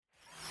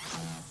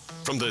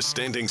From the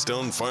Standing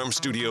Stone Farm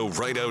Studio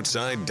right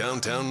outside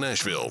downtown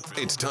Nashville,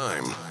 it's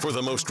time for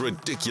the most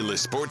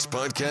ridiculous sports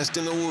podcast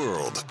in the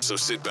world. So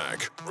sit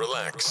back,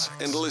 relax,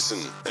 and listen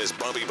as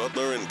Bobby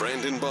Butler and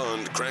Brandon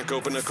Bond crack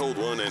open a cold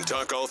one and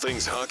talk all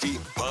things hockey,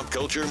 pop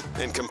culture,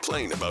 and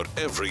complain about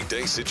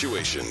everyday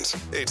situations.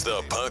 It's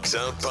the Pucks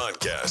Out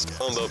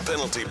Podcast on the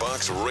Penalty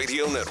Box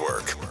Radio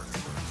Network.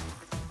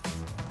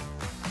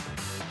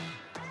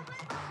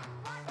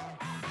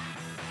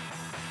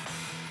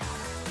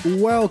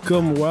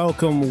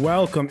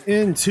 Welcome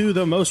into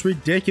the most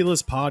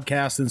ridiculous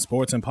podcast in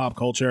sports and pop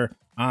culture.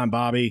 I'm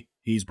Bobby.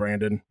 He's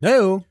Brandon.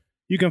 Hello.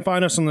 You can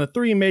find us on the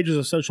three majors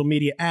of social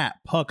media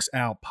at Pucks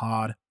Out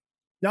Pod.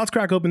 Now let's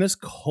crack open this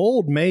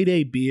cold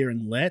Mayday beer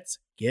and let's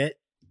get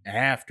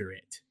after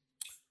it.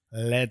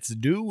 Let's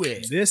do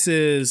it. This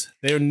is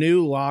their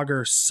new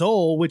lager,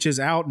 Soul, which is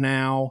out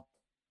now.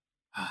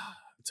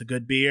 It's a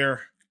good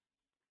beer.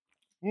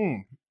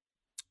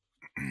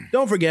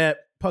 Don't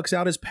forget, Pucks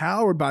Out is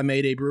powered by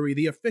Mayday Brewery,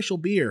 the official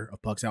beer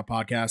of Pucks Out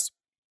Podcast.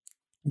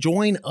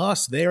 Join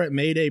us there at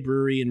Mayday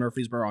Brewery in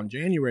Murfreesboro on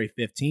January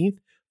 15th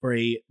for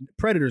a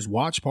Predators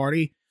watch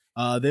party.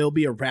 There'll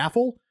be a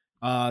raffle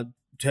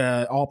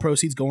to all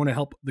proceeds going to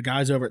help the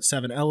guys over at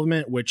 7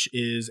 Element, which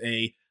is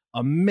a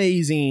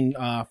amazing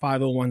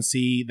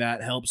 501c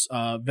that helps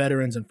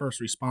veterans and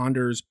first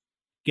responders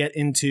get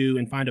into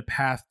and find a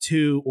path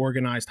to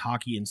organized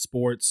hockey and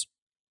sports.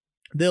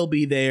 They'll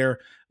be there.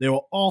 There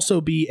will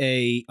also be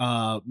a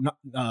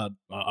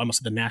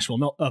almost the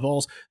Nashville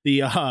Vols,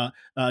 the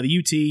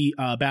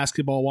UT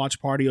basketball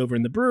watch party over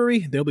in the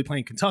brewery. They'll be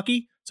playing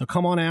Kentucky, so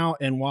come on out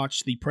and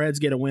watch the Preds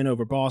get a win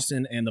over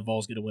Boston and the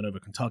Vols get a win over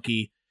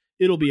Kentucky.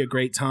 It'll be a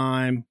great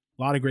time.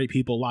 A lot of great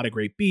people, a lot of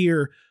great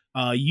beer.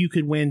 You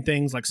could win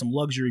things like some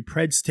luxury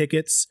Preds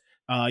tickets.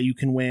 You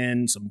can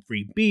win some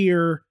free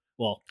beer.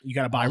 Well, you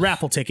got to buy a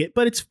raffle ticket,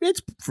 but it's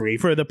free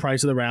for the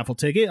price of the raffle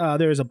ticket.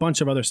 There's a bunch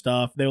of other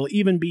stuff. There will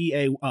even be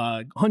a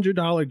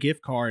 $100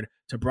 gift card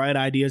to Bright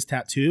Ideas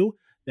Tattoo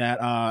that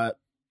a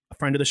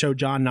friend of the show,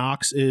 John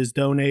Knox, is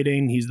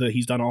donating.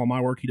 He's done all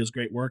my work. He does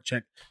great work.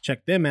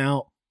 Check them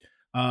out.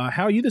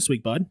 How are you this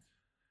week, bud?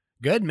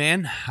 Good,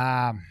 man.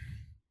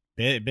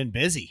 Been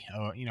busy,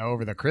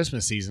 over the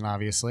Christmas season,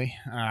 obviously.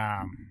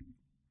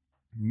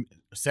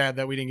 Sad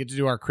that we didn't get to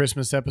do our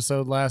Christmas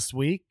episode last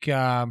week.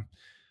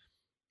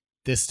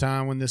 This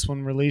time when this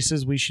one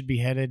releases, we should be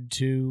headed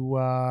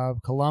to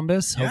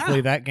Columbus. Yeah. Hopefully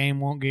that game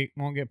won't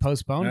get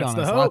postponed. That's on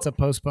us. Hope. Lots of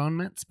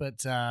postponements,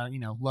 but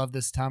love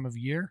this time of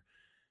year.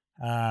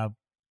 How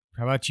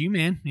about you,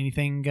 man?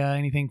 Anything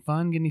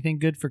fun? Get anything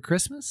good for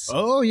Christmas?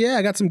 Oh yeah,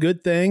 I got some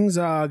good things.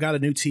 Got a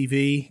new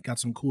TV. Got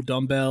some cool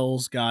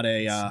dumbbells. Got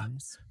a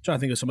nice. Trying to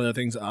think of some other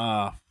things.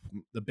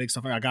 The big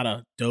stuff. I got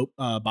a dope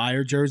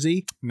Buyer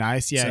jersey.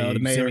 Nice, yeah. So the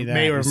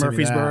mayor of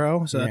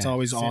Murfreesboro. So that's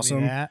always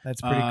awesome. That's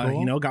pretty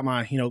cool. Got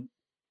my you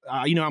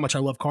know how much I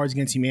love Cards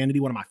Against Humanity.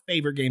 One of my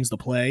favorite games to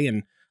play,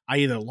 and I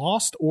either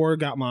lost or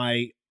got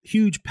my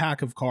huge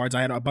pack of cards.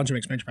 I had a bunch of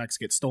expansion packs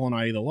get stolen.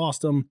 I either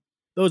lost them.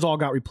 Those all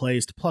got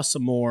replaced, plus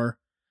some more.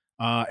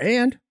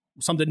 And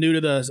something new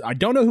to the. I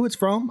don't know who it's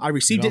from. I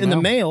received it in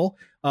the mail.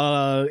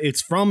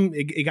 It's from.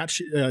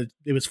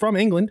 It was from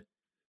England.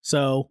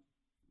 So.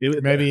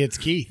 Maybe it's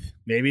Keith.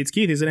 Maybe it's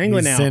Keith. He's in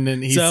England now.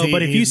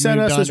 But if you send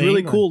us this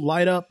really cool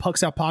light up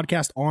Pucks Out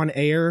Podcast on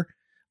air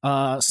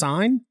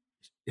sign,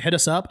 hit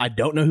us up. I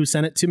don't know who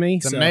sent it to me.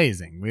 It's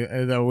amazing.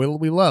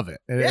 We love it.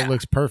 It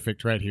looks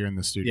perfect right here in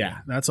the studio. Yeah,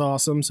 that's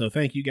awesome. So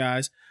thank you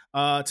guys.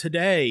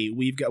 Today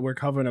we're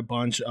covering a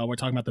bunch. We're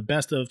talking about the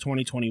best of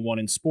 2021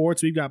 in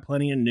sports. We've got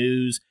plenty of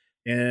news,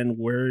 and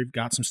we've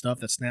got some stuff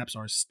that snaps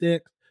our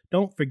stick.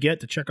 Don't forget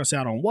to check us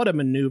out on What a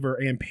Maneuver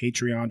and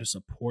Patreon to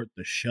support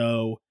the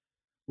show.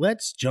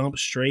 Let's jump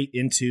straight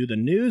into the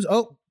news.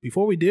 Oh,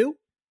 before we do,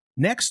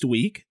 next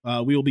week,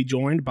 we will be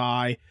joined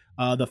by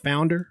the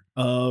founder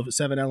of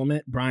 7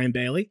 Element, Brian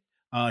Bailey.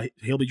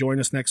 He'll be joining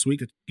us next week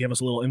to give us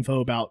a little info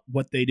about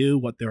what they do,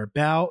 what they're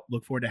about.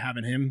 Look forward to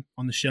having him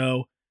on the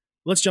show.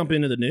 Let's jump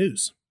into the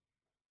news.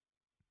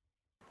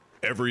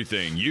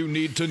 Everything you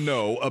need to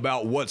know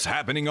about what's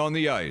happening on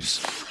the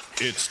ice.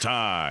 It's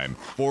time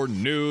for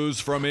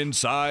news from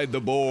inside the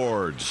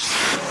boards.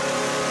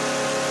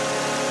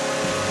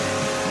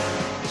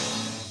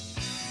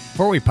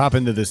 Before we pop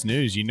into this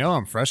news,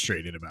 I'm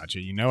frustrated about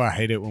you. I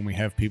hate it when we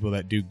have people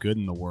that do good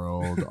in the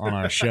world on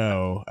our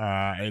show.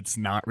 It's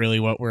not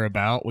really what we're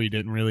about. We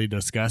didn't really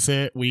discuss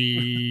it.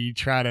 We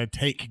try to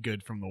take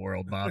good from the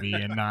world, Bobby,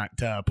 and not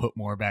put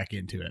more back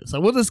into it. So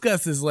we'll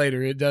discuss this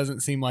later. It doesn't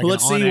seem like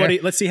let's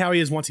see how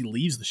he is once he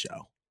leaves the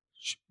show.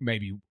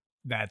 Maybe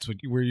that's what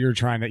you're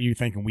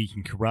thinking we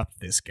can corrupt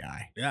this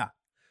guy. Yeah.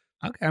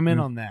 Okay, I'm in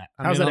on that.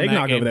 How's that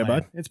eggnog over there,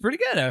 bud? It's pretty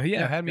good.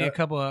 Yeah, had me a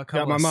couple.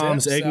 Got my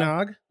mom's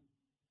eggnog.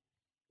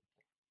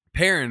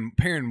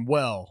 Pairing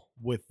well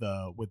with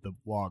the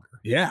lager.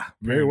 Yeah,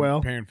 very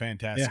well. Pairing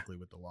fantastically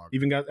with the lager.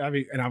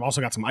 And I've also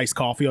got some iced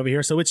coffee over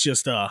here. So it's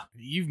just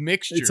you've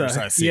mixed yours.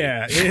 I see.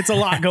 Yeah, it's a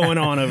lot going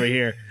on over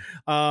here.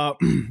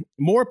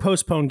 More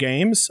postponed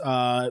games.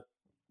 We're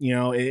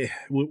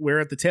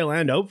at the tail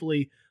end.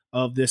 Hopefully,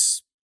 of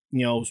this,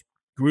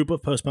 group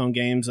of postponed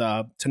games.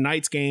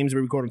 Tonight's games,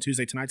 we record on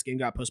Tuesday. Tonight's game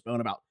got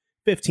postponed about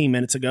 15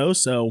 minutes ago.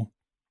 So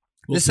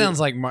this sounds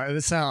like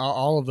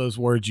all of those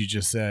words you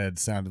just said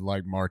sounded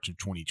like March of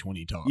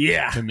 2020 talk.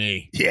 Yeah. To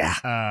me.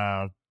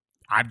 Yeah.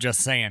 I'm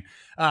just saying.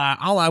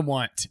 All I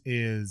want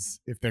is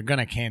if they're going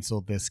to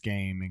cancel this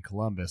game in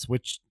Columbus,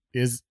 which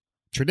is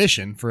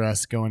tradition for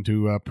us going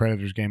to a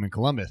Predators game in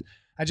Columbus,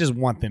 I just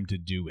want them to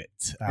do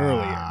it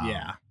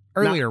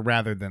earlier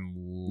rather than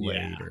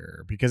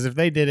later. Because if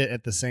they did it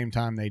at the same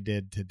time they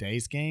did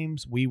today's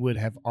games, we would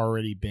have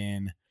already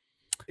been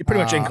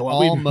pretty much in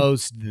Columbus,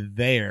 almost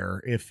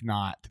there, if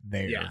not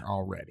there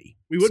already.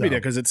 We would be there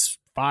because it's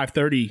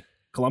 5:30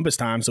 Columbus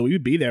time, so we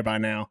would be there by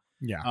now.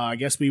 Yeah, I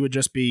guess we would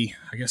just be,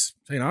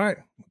 saying, all right,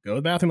 go to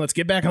the bathroom, let's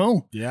get back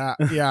home. Yeah.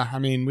 I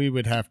mean, we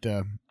would have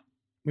to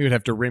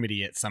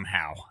remedy it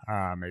somehow.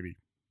 Maybe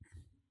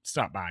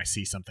stop by,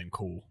 see something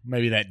cool.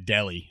 Maybe that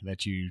deli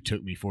that you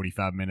took me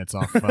 45 minutes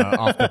off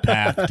the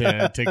path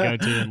to go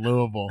to in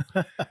Louisville.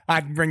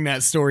 I bring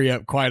that story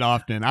up quite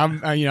often. I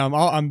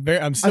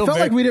felt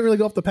like we didn't really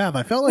go off the path.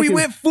 I felt like we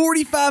went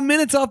 45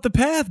 minutes off the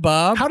path,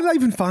 Bob. How did I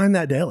even find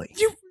that deli?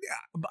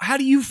 How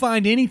do you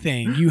find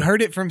anything? You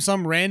heard it from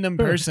some random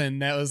person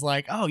that was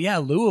like, "Oh yeah,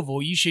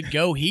 Louisville, you should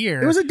go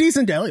here." It was a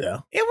decent deli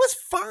though. It was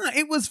fine.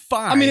 It was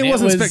fine. I mean, it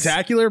wasn't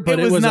spectacular, but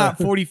it was not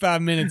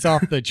 45 minutes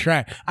off the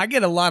track. I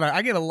get a lot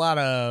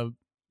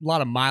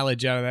of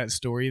mileage out of that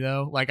story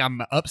though. Like,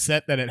 I'm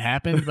upset that it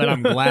happened, but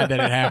I'm glad that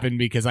it happened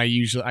because I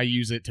use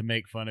it to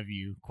make fun of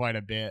you quite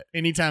a bit.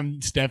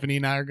 Anytime Stephanie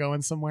and I are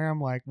going somewhere, I'm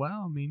like,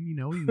 well, I mean,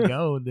 we can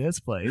go this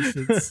place.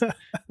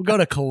 We'll go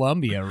to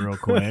Columbia real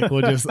quick.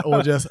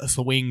 We'll just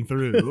swing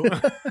through.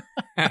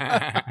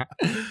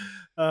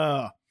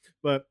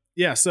 But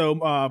yeah,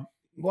 so a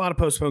lot of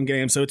postponed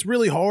games. So it's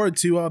really hard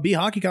to be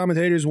hockey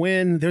commentators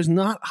when there's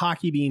not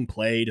hockey being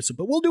played. So,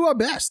 but we'll do our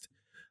best.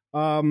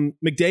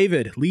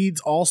 McDavid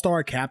leads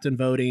all-star captain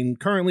voting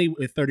currently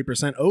with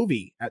 30%,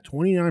 Ovi at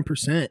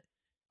 29%.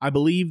 I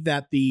believe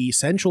that the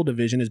Central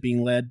Division is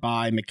being led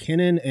by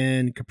McKinnon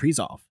and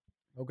Kaprizov.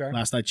 Okay.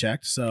 Last I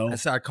checked. So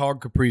I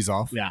called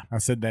Kaprizov. Yeah. I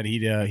said that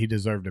he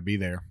deserved to be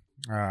there.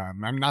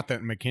 I'm not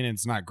that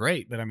McKinnon's not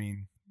great, but I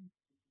mean,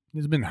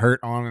 he's been hurt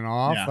on and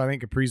off. Yeah. I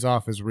think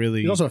Kaprizov is really...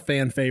 He's also a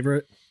fan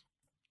favorite.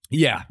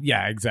 Yeah,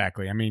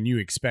 exactly. I mean, you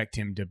expect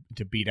him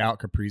to beat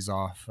out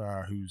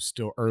Kaprizov, who's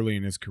still early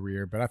in his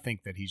career, but I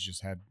think that he's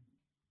just had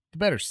the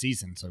better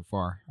season so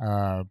far.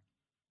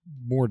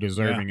 More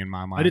deserving in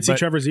my mind. I did see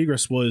Trevor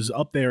Zegras was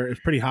up there. It's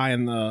pretty high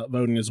in the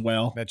voting as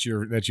well. That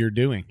you're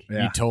doing.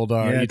 Yeah. You told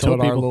our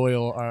people.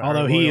 loyal.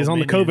 Although he is on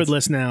the COVID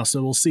list now,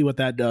 so we'll see what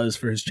that does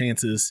for his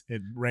chances.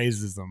 It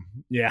raises them.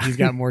 Yeah, he's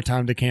got more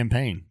time to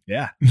campaign.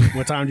 Yeah,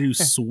 what time to do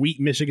sweet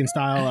Michigan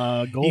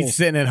style goals? He's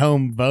sitting at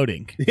home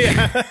voting.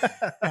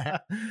 Yeah.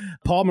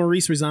 Paul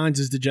Maurice resigns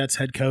as the Jets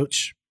head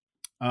coach.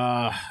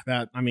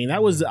 That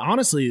was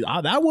honestly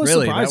that was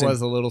really surprising. That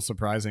was a little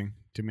surprising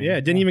to me. Yeah,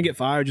 didn't even get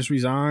fired, just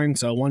resigned.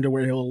 So I wonder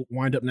where he'll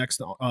wind up next.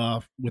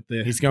 With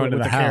the he's going to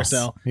the house.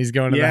 Carousel. He's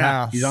going to the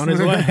house. He's on his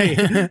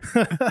way.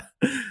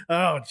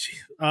 Oh, gee.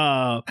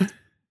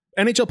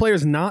 NHL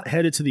players not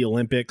headed to the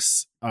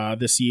Olympics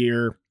this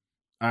year.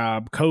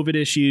 COVID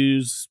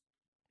issues.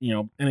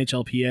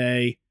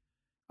 NHLPA.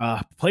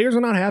 Players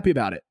are not happy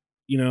about it.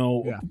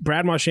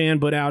 Brad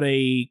Marchand put out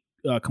a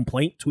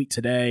complaint tweet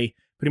today,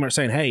 pretty much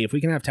saying, hey, if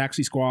we can have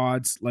taxi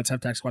squads, let's have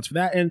taxi squads for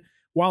that. And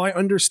while I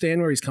understand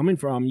where he's coming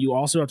from, you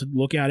also have to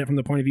look at it from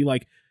the point of view,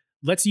 like,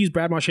 let's use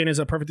Brad Marchand as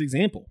a perfect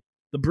example.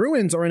 The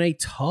Bruins are in a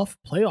tough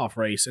playoff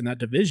race in that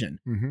division.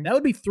 Mm-hmm. That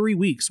would be 3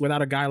 weeks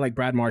without a guy like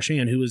Brad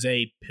Marchand, who is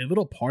a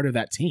pivotal part of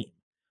that team.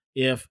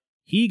 If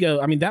he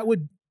that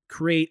would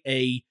create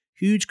a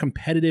huge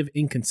competitive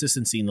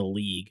inconsistency in the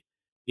league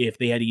if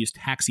they had to use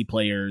taxi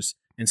players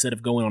instead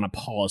of going on a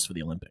pause for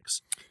the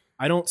Olympics.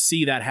 I don't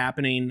see that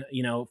happening,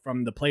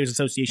 from the Players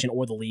Association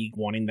or the league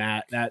wanting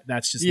that.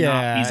 That's just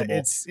not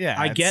feasible.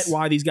 I get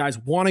why these guys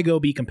want to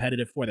go be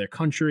competitive for their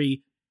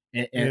country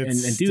and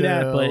do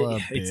that,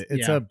 but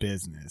it's a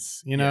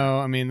business.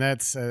 I mean,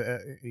 that's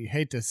you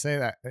hate to say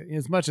that.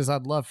 As much as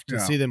I'd love to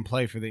see them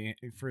play for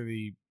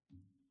the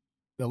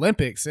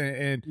Olympics,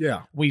 and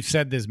we've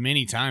said this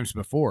many times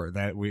before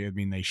that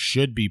they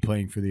should be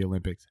playing for the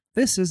Olympics.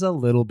 This is a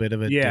little bit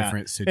of a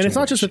different situation. And it's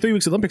not just the 3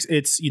 weeks Olympics.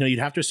 It's, you'd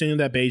have to assume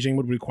that Beijing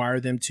would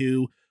require them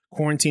to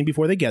quarantine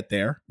before they get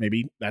there.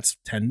 Maybe that's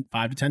 5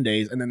 to 10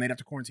 days. And then they'd have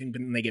to quarantine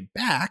when they get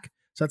back.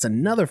 So that's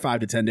another 5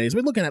 to 10 days.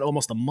 We're looking at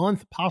almost a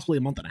month, possibly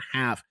a month and a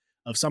half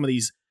of some of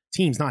these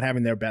teams not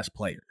having their best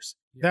players.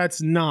 Yeah.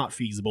 That's not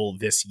feasible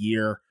this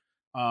year.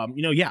 I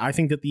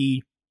think that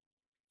the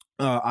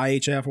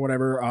IHF or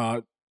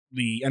whatever,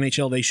 the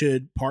NHL, they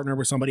should partner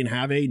with somebody and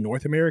have a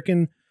North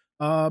American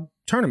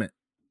tournament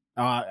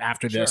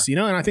after this, and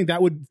I think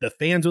the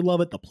fans would love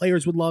it. The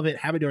players would love it.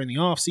 Have it during the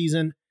off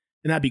season,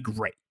 and that'd be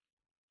great.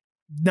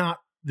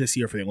 Not this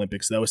year for the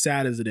Olympics, though, as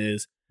sad as it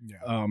is.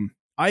 Yeah.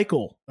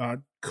 Eichel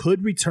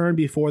could return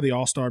before the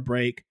All-Star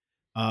break.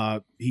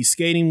 He's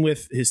skating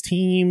with his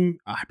team.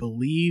 I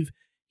believe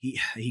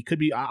he could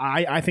be.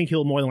 I think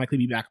he'll more than likely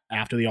be back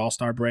after the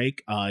All-Star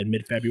break in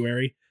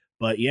mid-February.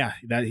 But yeah,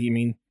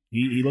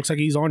 he looks like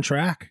he's on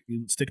track.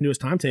 He's sticking to his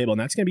timetable, and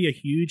that's going to be a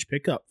huge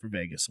pickup for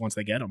Vegas once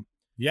they get him.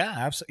 Yeah,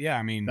 absolutely. Yeah,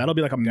 I mean, that'll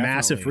be like a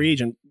massive free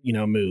agent,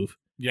 move.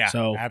 Yeah,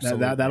 so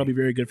absolutely. That'll be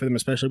very good for them,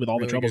 especially with all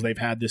really the troubles good. they've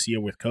had this year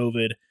with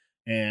COVID.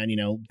 And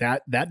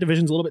that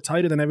division's a little bit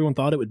tighter than everyone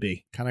thought it would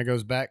be. Kind of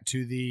goes back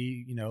to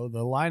the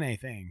the Line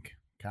thing.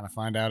 Kind of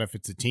find out if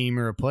it's a team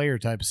or a player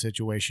type of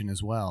situation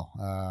as well.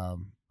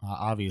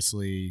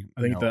 Obviously,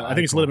 I think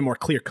it's a little bit more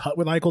clear cut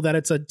with Eichel that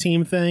it's a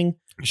team thing.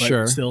 But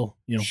sure, still,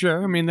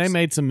 sure. I mean, they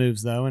made some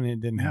moves though, and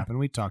it didn't happen.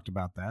 We talked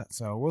about that,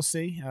 so we'll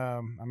see.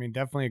 I mean,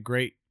 definitely a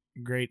great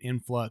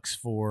influx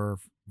for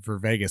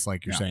Vegas,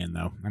 like you're saying,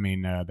 though. I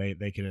mean,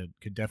 they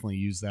could definitely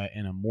use that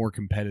in a more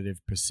competitive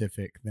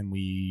Pacific than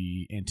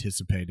we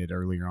anticipated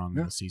earlier on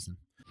in the season.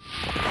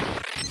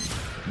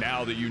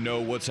 Now that you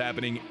know what's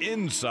happening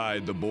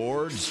inside the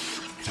boards,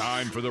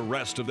 time for the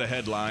rest of the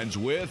headlines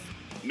with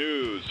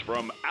news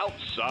from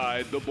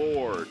outside the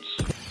boards.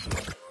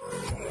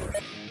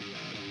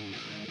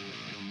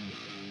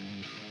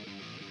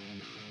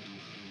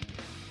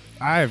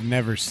 I have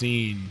never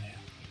seen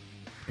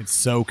it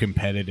so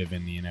competitive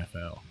in the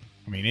NFL.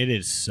 I mean, it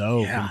is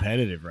so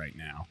competitive right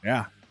now.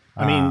 Yeah.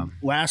 I mean,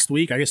 last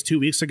week, I guess 2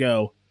 weeks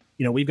ago,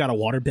 we've got a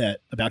water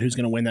bet about who's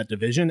going to win that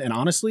division. And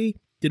honestly,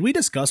 did we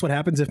discuss what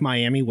happens if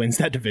Miami wins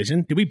that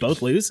division? Did we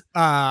both lose?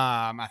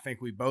 I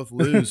think we both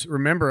lose.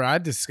 Remember,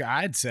 I'd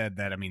said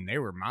that, I mean, they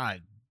were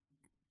my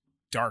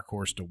dark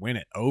horse to win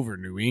it over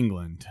New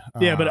England.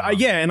 Yeah, but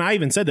and I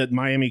even said that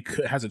Miami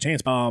has a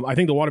chance. I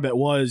think the water bet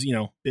was,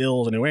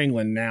 Bills and New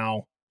England.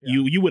 Now,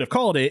 you would have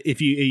called it if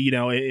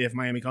if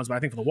Miami comes, but I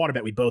think for the water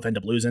bet, we both end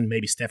up losing.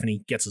 Maybe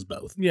Stephanie gets us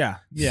both. Yeah.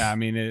 I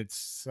mean,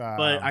 it's.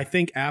 But I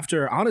think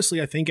after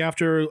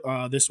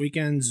this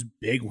weekend's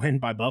big win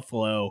by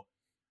Buffalo,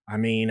 I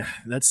mean,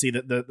 let's see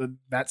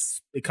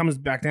it comes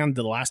back down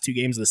to the last two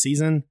games of the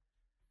season.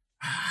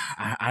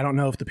 I don't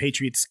know if the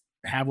Patriots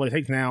have what it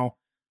takes now.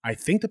 I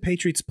think the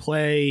Patriots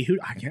play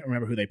I can't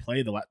remember who they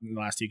play the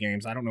last two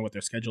games. I don't know what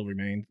their schedule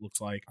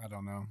looks like. I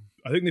don't know.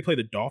 I think they play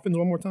the Dolphins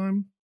one more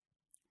time.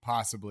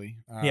 Possibly.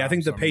 I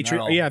think the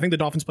Patriots. Yeah, I think the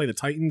Dolphins play the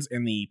Titans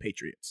and the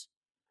Patriots.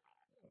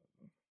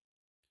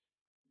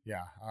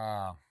 Yeah.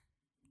 I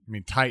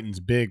mean, Titans,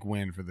 big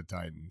win for the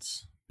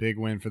Titans. Big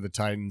win for the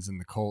Titans, and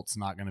the Colts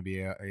not going to be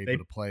able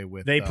to play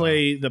with.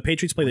 The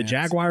Patriots play the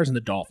Jaguars and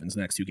the Dolphins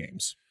the next two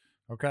games.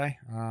 Okay.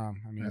 I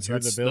mean, who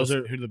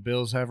do the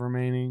Bills have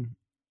remaining?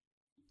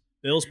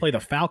 Bills play the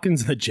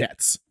Falcons and the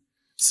Jets.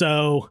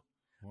 So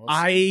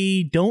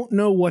I don't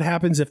know what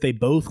happens if they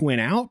both win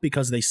out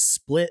because they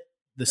split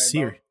the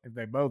series. If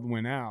they both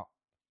win out,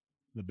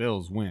 the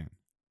Bills win.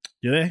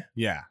 Do they?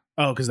 Yeah.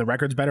 Oh, because the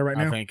record's better right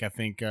now? I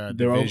think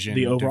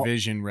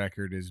division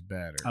record is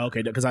better.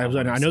 Okay, because I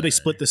know they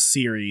split the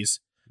series.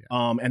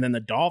 Yeah. And then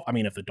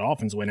if the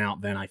Dolphins win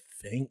out, then I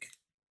think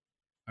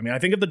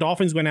if the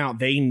Dolphins win out,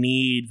 they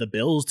need the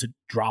Bills to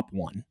drop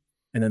one,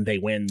 and then they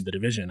win the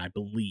division, I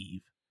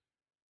believe.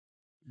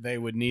 They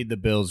would need the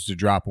Bills to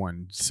drop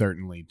one,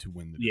 certainly, to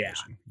win the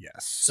division.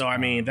 Yes. So, I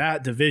mean,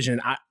 that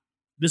division,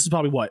 this is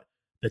probably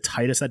the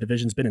tightest that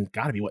division's been in,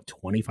 got to be,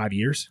 25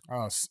 years?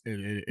 Oh,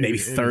 maybe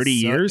 30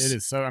 years? It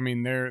is so. I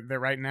mean, they're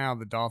right now,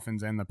 the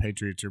Dolphins and the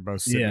Patriots are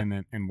both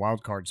sitting in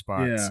wild card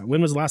spots. Yeah.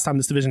 When was the last time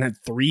this division had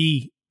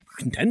three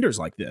contenders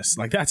like this?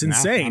 Like, that's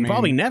insane.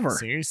 Probably never.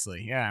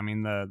 Seriously. Yeah. I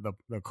mean, the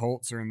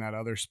Colts are in that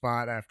other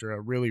spot after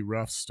a really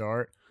rough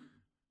start.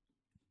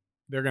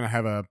 They're going to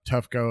have a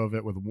tough go of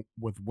it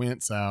with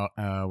Wentz out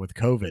with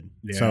COVID.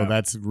 Yeah. So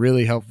that's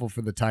really helpful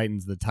for the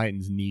Titans. The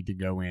Titans need to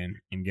go in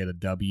and get a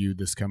W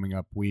this coming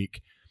up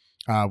week.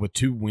 With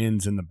 2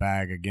 wins in the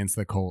bag against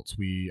the Colts,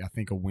 I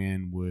think a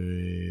win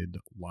would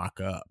lock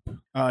up.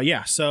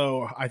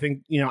 So I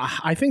think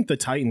the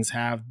Titans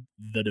have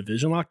the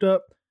division locked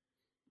up.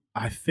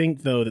 I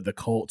think, though, that the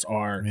Colts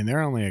are... I mean, they're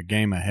only a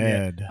game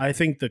ahead. Yeah, I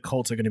think the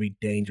Colts are going to be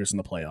dangerous in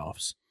the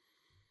playoffs.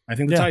 I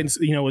think the Titans,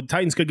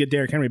 Titans could get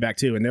Derrick Henry back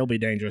too, and they'll be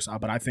dangerous.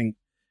 But I think,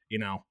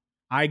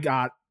 I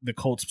got the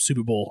Colts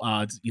Super Bowl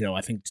odds,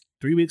 I think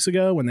 3 weeks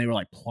ago when they were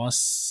like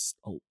plus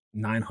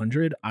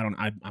 900.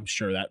 I'm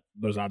sure that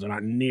those odds are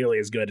not nearly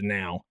as good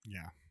now.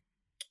 Yeah.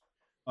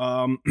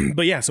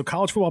 But yeah, so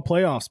college football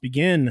playoffs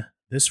begin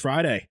this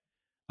Friday.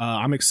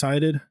 I'm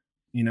excited.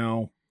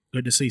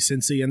 Good to see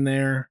Cincy in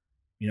there.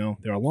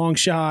 They're a long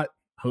shot.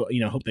 Hope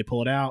they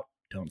pull it out.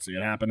 Don't see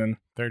it happening.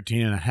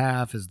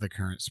 13.5 is the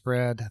current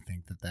spread. I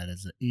think that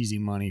is easy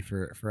money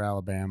for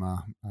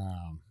Alabama.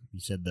 You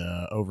said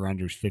the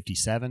over/under is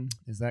 57.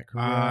 Is that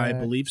correct? I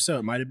believe so.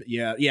 It might have been.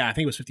 Yeah. I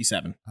think it was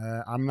 57.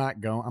 I'm not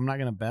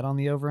going to bet on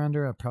the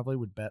over/under. I probably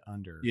would bet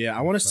under. Yeah,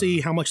 I want to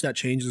see how much that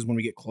changes when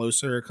we get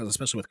closer, because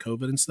especially with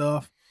COVID and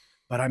stuff.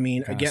 But I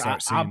mean, again,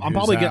 I'm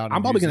probably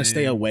going to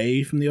stay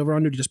away from the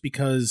over/under just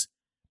because.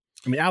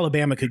 I mean,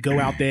 Alabama could go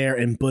out there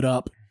and put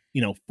up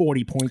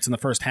 40 points in the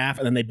first half,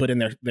 and then they put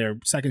in their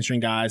second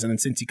string guys, and then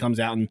Cincy comes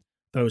out and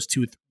throws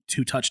two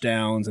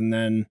touchdowns, and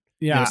then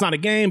Yeah, it's not a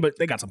game, but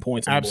they got some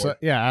points on the board.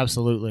 Yeah,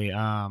 absolutely.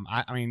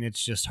 I mean,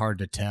 it's just hard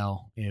to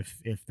tell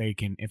if they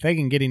can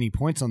get any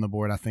points on the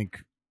board. I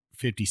think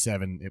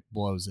 57 it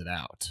blows it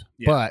out.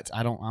 Yeah. But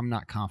I'm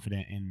not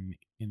confident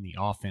in the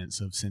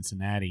offense of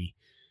Cincinnati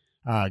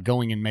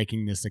going and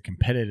making this a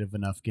competitive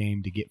enough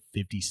game to get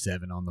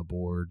 57 on the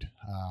board.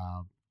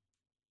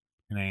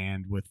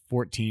 And with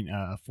 14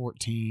 it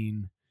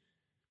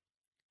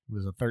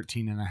was a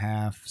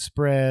 13.5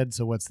 spread.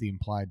 So what's the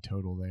implied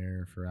total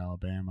there for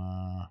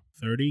Alabama?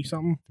 30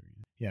 something.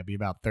 Yeah, it'd be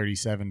about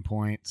 37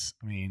 points.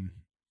 I mean,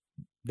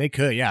 they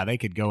could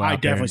go out. I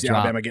definitely see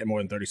Alabama getting more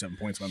than 37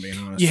 points, if I'm being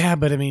honest. Yeah,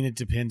 but I mean, it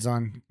depends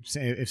on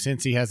if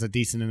Cincy has a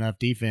decent enough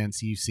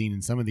defense. You've seen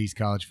in some of these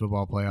college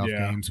football playoff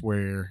games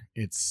where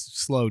it's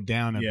slowed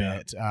down a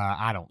bit.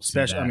 I don't see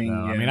that. I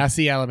mean, I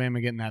see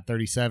Alabama getting that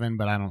 37,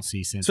 but I don't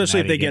see Cincinnati.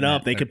 Especially if they get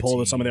up, they could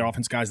pull some of their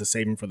offense guys to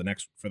save them for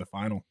the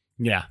final.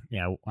 Yeah.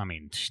 I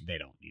mean, they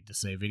don't need to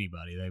save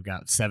anybody. They've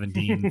got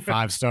 17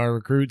 five-star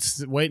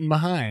recruits waiting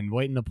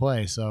to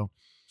play. So,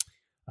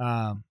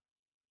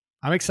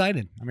 I'm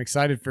excited. I'm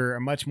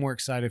much more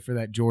excited for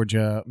that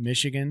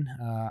Georgia-Michigan.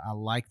 I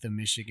like the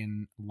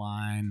Michigan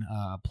line,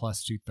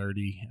 plus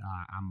 230.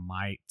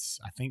 I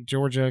think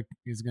Georgia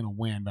is going to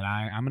win, but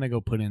I'm going to go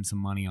put in some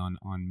money on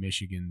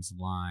Michigan's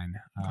line.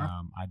 Okay.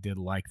 I did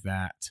like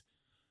that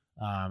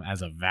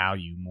as a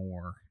value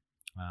more.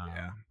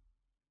 I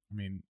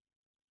mean,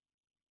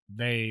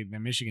 the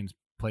Michigan's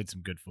played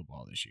some good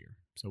football this year,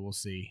 so we'll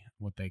see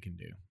what they can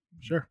do.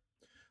 Sure.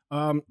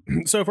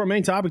 So for our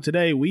main topic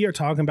today, we are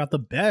talking about the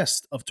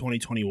best of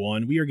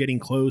 2021. We are getting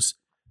close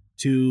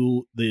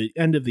to the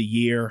end of the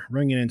year,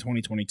 ringing in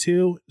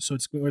 2022. So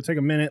it's going to take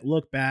a minute,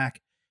 look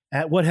back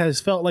at what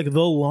has felt like the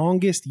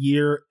longest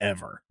year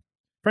ever.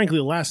 Frankly,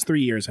 the last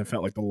 3 years have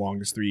felt like the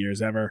longest 3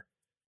 years ever.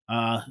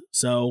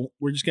 So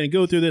we're just going to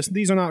go through this.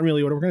 These are not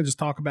really order. We're going to just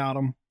talk about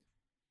them.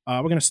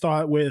 We're going to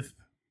start with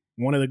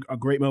one of the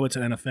great moments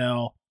in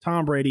NFL.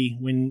 Tom Brady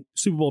win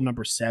Super Bowl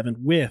number 7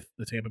 with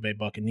the Tampa Bay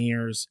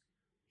Buccaneers.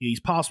 He's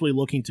possibly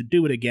looking to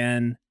do it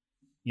again.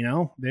 You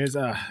know, there's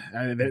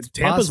Tampa's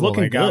possible.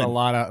 Looking good.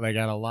 They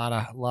got a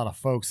lot of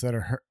folks that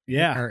are hurt,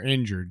 are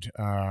injured.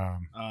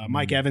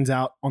 Mike Evans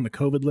out on the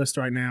COVID list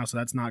right now, so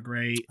that's not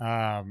great.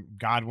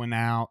 Godwin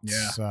out.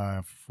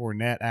 Yeah.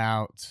 Fournette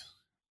out.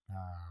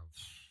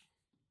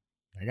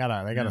 They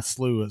got a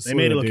slew of. They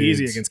made it look dudes.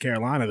 easy against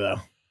Carolina though.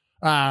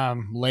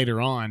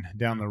 Later on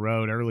down the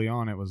road, early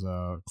on, it was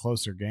a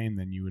closer game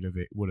than you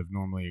would have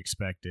normally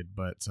expected.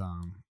 But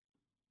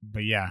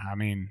yeah, I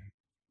mean,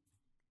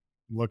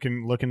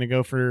 looking to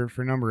go for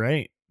number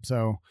 8.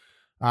 So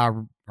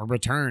a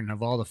return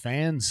of all the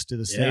fans to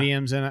the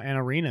stadiums and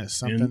arenas.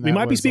 Something and we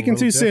might be speaking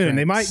too soon.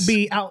 They might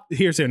be out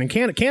here soon. And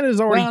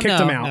Canada's already kicked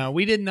them out. No,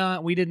 we did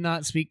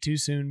not speak too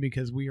soon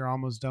because we are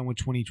almost done with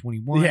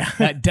 2021. Yeah.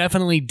 That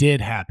definitely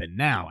did happen.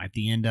 Now, at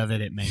the end of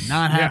it, it may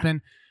not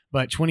happen.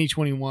 But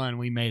 2021,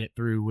 we made it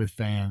through with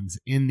fans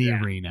in the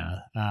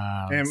arena.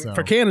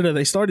 For Canada,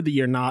 they started the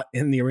year not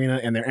in the arena,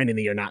 and they're ending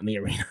the year not in the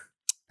arena.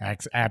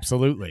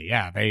 Absolutely,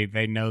 yeah.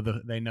 They know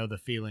the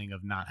feeling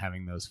of not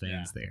having those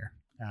fans there.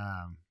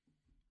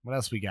 What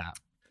else we got?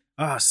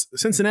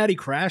 Cincinnati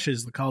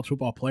crashes the college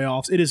football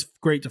playoffs. It is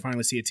great to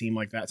finally see a team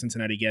like that,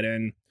 Cincinnati, get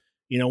in.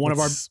 You know, one of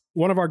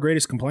our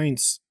greatest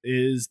complaints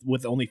is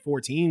with only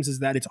 4 teams is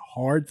that it's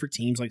hard for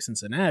teams like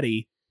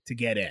Cincinnati to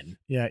get in.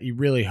 Yeah, you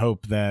really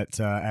hope that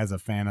as a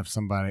fan of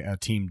a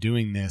team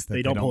doing this, that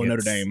they don't pull a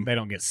Notre Dame. They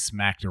don't get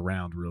smacked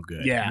around real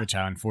good. Yeah, which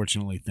I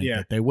unfortunately think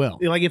that they will.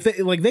 Like if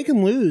they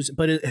can lose,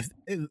 but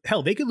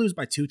hell, they could lose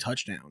by 2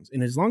 touchdowns,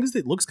 and as long as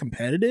it looks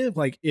competitive,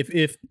 like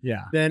if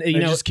then they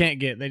just can't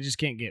get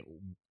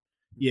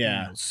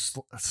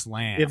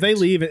slammed. If they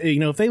leave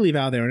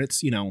out there and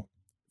it's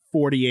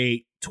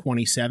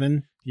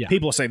 48-27. Yeah,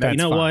 people say that. You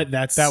know fine.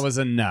 What? That was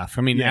enough.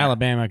 I mean,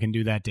 Alabama can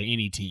do that to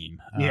any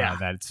team.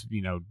 That's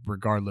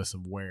regardless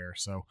of where.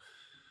 So,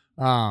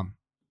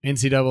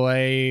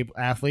 NCAA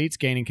athletes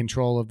gaining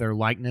control of their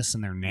likeness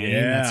and their name.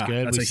 Yeah, that's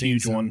good. That's a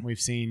huge one. We've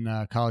seen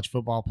college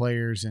football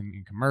players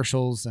in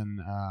commercials,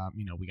 and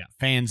we got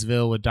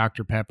Fansville with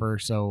Dr. Pepper.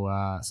 So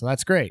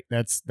that's great.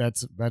 That's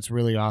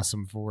really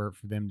awesome for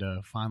them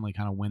to finally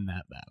kind of win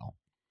that battle.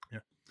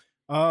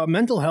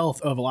 Mental health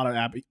of a lot of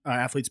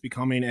athletes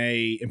becoming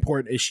a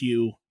important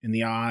issue in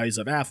the eyes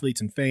of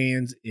athletes and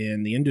fans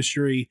in the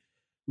industry.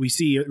 We're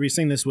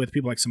seeing this with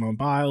people like Simone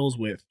Biles,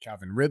 with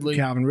Calvin Ridley.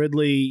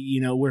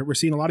 We're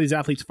seeing a lot of these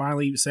athletes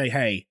finally say,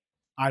 "Hey,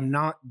 I'm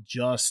not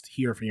just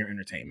here for your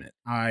entertainment.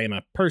 I am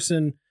a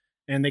person,"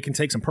 and they can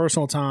take some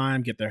personal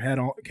time, get their head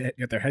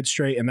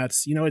straight, and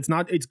that's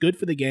it's good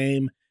for the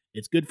game.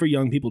 It's good for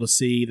young people to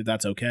see that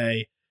that's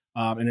okay,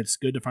 and it's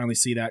good to finally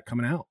see that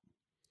coming out.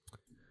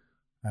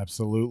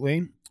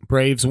 Absolutely.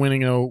 Braves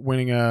winning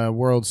a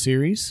World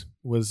Series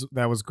was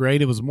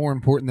great. It was more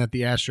important that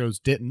the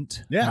Astros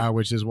didn't,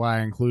 which is why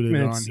I included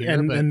it on here.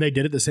 And they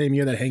did it the same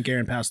year that Hank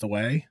Aaron passed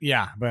away.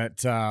 Yeah,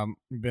 but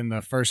been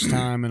the first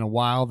time in a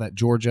while that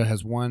Georgia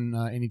has won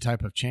any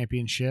type of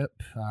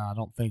championship. I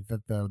don't think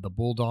that the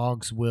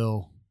Bulldogs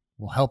will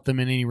help them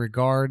in any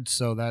regard.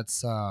 So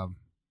that's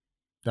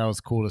that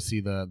was cool to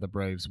see the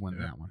Braves win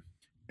that one.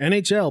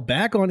 NHL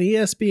back on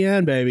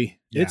ESPN, baby.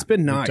 Yeah, it's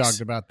been nice. We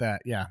talked about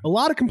that. Yeah. A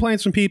lot of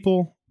complaints from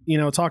people,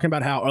 talking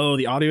about how,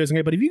 the audio isn't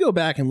good. But if you go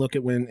back and look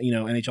at when,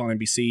 NHL and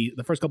NBC,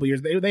 the first couple of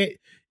years,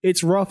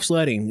 it's rough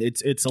sledding.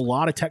 It's a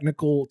lot of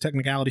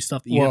technicality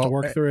stuff that you have to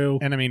work through.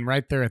 And I mean,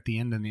 right there at the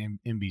end of the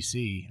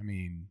NBC, I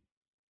mean,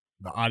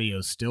 the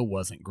audio still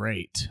wasn't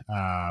great.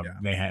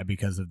 They had,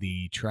 because of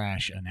the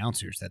trash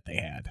announcers that they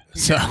had.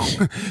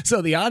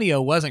 So the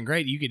audio wasn't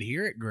great. You could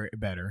hear it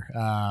better.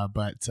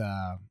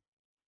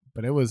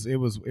 But it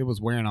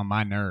was wearing on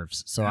my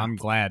nerves. So I'm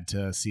glad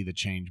to see the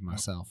change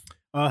myself.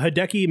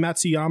 Hideki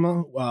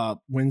Matsuyama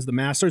wins the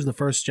Masters, the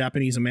first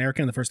Japanese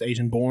American, the first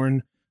Asian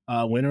born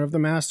winner of the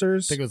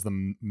Masters. I think it was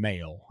the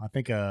male. I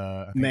think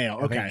male.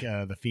 Okay. I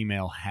think, the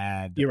female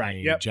had You're right.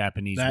 Yep.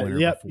 Japanese winner.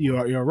 Yep.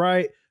 Before. You're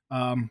right.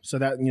 So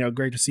that,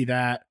 great to see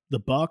that. The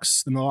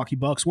Milwaukee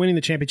Bucks winning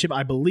the championship,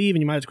 I believe,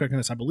 and you might have to correct me on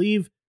this, I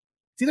believe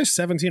it's either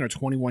 17 or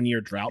 21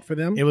 year drought for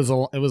them. It was a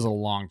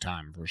long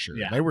time for sure.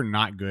 Yeah. They were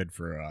not good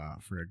for a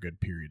good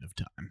period of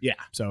time. Yeah.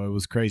 So it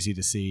was crazy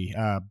to see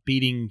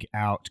beating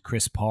out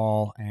Chris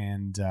Paul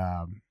and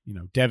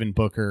Devin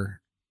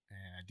Booker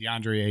and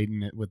DeAndre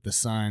Ayton with the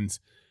Suns.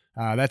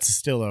 That's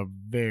still a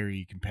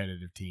very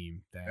competitive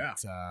team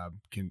that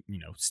can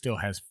still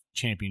has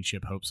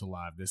championship hopes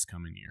alive this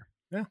coming year.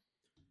 Yeah.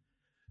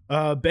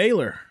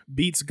 Baylor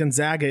beats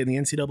Gonzaga in the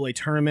NCAA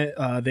tournament.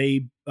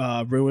 They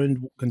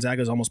ruined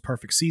Gonzaga's almost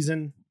perfect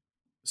season,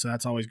 so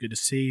that's always good to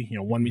see.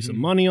 Won me some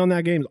money on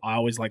that game. I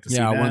always like to see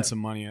that. Yeah, I won some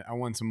money. I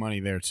won some money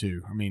there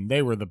too. I mean,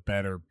 they were the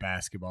better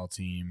basketball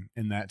team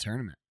in that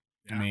tournament.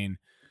 Yeah. I mean,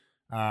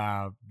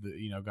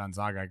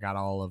 Gonzaga got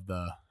all of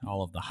the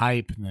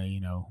hype. And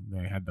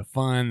they had the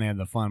fun. They had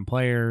the fun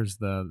players.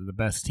 The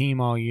best team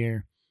all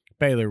year.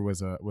 Baylor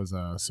was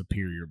a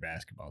superior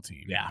basketball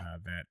team. Yeah,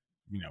 that.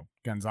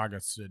 Gonzaga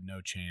stood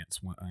no chance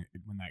when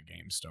that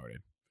game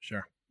started.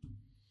 Sure.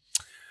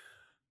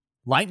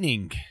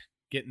 Lightning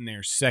getting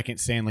their second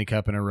Stanley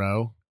Cup in a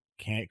row.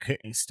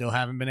 Still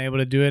haven't been able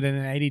to do it in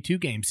an 82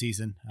 game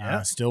season.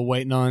 Yeah. Still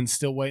waiting on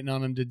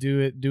them to do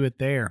it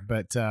there.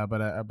 But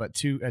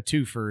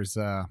twofer is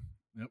a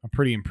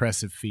pretty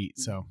impressive feat.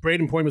 So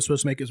Braden Point was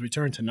supposed to make his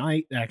return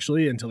tonight,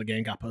 actually, until the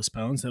game got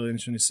postponed. So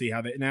interesting to see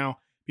how now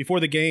before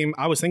the game.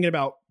 I was thinking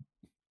about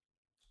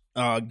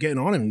getting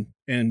on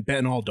and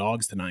betting all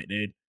dogs tonight,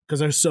 dude,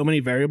 because there's so many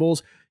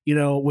variables,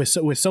 with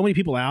so many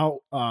people out,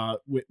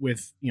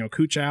 with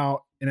Cooch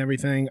out and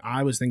everything.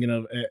 I was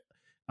thinking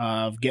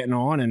of getting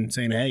on and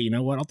saying, hey, you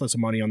know what, I'll throw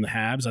some money on the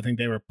Habs. I think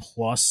they were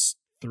plus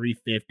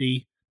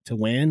 350 to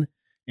win,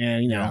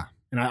 and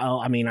and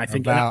I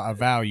think a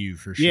value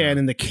for sure. Yeah, and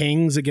then the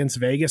Kings against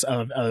Vegas,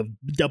 a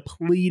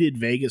depleted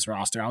Vegas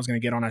roster. I was going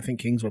to get on. I think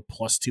Kings were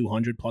plus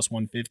 200, plus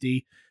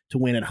 150 to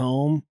win at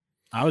home.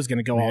 I was going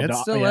to go all. It's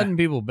still letting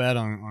people bet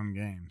on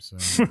games.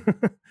 So.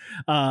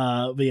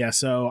 But yeah,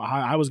 so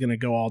I was going to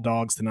go all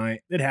dogs tonight.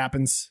 It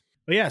happens.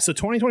 But yeah, so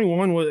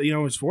 2021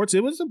 was sports.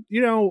 It was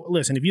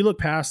listen, if you look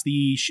past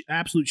the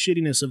absolute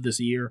shittiness of this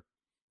year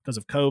because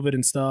of COVID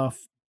and stuff,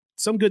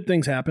 some good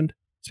things happened,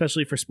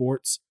 especially for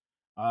sports.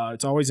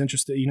 It's always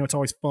interesting. It's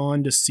always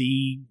fun to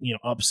see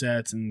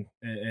upsets and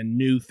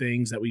new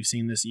things that we've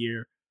seen this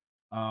year.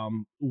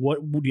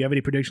 What do you have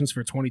any predictions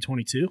for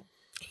 2022?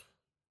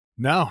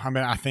 No,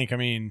 I think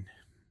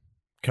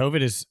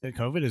COVID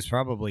is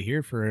probably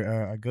here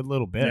for a good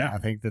little bit. Yeah. I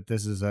think that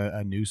this is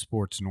a new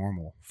sports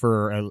normal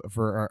for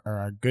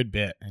a good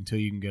bit until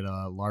you can get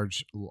a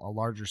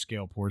larger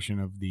scale portion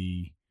of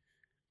the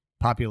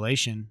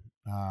population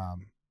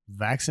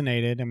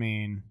vaccinated.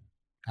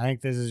 I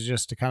think this is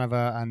just a kind of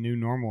a new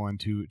normal, and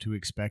to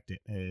expect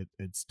it.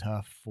 It's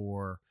tough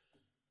for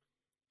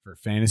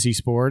fantasy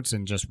sports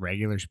and just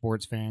regular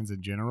sports fans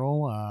in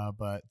general.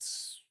 But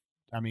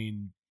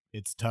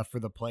it's tough for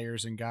the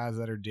players and guys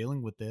that are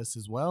dealing with this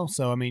as well.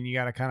 So, you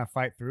got to kind of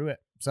fight through it.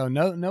 So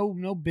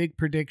no big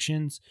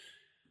predictions,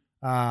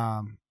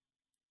 or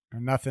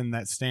nothing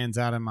that stands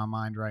out in my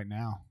mind right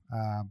now.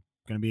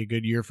 Going to be a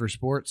good year for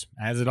sports,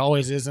 as it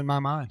always is in my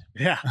mind.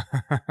 Yeah.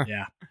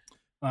 Yeah.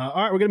 All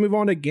right, we're going to move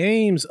on to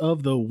games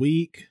of the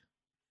week.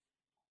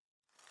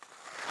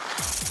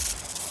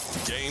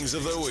 Games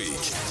of the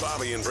week.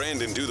 Bobby and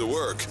Brandon do the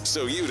work,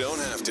 so you don't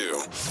have to.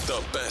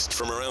 The best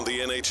from around the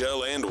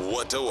NHL and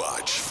what to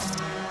watch.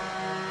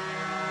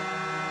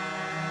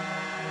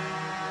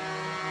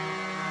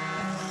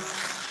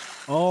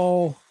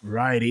 All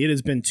righty. It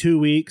has been 2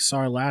 weeks.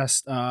 Our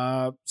last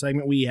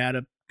segment, we had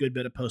a good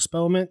bit of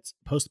postponements.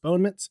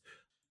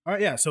 All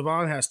right, yeah. So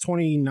Vaughn has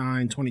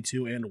 29,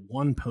 22, and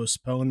 1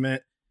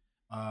 postponement.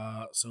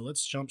 So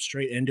let's jump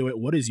straight into it.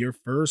 What is your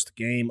first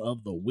game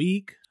of the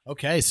week?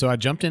 Okay, so I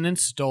jumped in and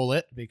stole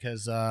it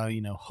because,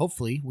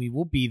 hopefully we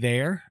will be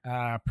there.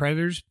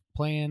 Predators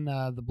playing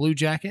the Blue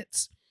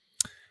Jackets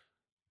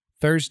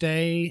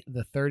Thursday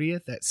the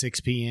 30th at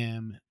 6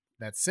 p.m.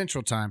 That's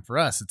Central Time for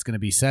us. It's going to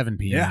be 7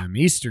 p.m.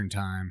 Eastern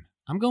Time.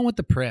 I'm going with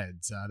the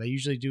Preds. They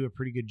usually do a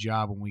pretty good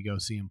job when we go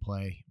see them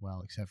play.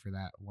 Well, except for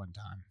that one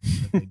time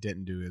that they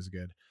didn't do as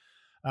good.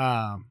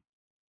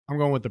 I'm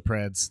going with the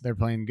Preds. They're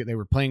playing good. They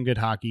were playing good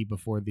hockey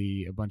before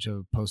a bunch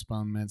of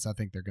postponements. I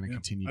think they're going to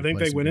continue. I think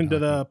they went into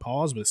the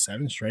pause with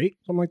 7 straight,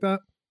 something like that.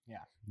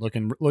 Yeah,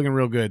 looking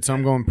real good. So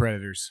I'm going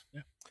Predators.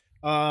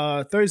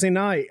 Yeah. Thursday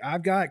night,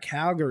 I've got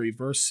Calgary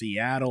versus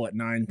Seattle at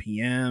 9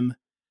 p.m.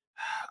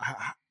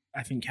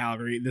 I think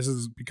Calgary. This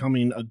is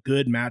becoming a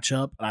good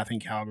matchup. I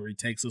think Calgary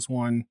takes this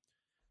one,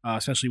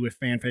 especially with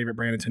fan favorite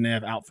Brandon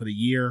Tanev out for the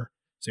year.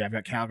 So yeah, I've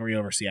got Calgary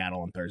over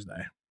Seattle on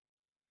Thursday.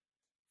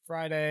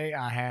 Friday,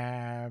 I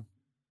have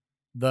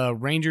the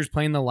Rangers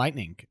playing the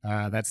Lightning.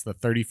 That's the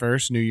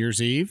 31st, New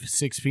Year's Eve,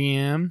 6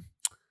 p.m.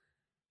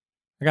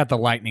 I got the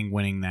Lightning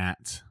winning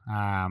that.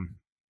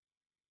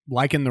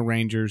 Liking the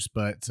Rangers,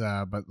 but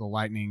the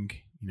Lightning,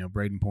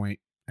 Braden Point,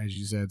 as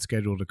you said,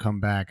 scheduled to come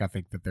back. I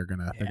think that they're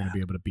gonna be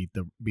able to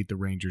beat the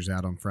Rangers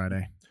out on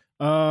Friday.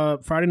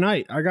 Friday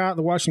night, I got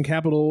the Washington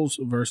Capitals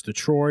versus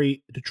Detroit.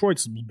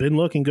 Detroit's been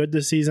looking good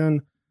this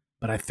season,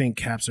 but I think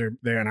Caps are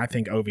there, and I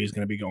think Ovi is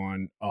going to be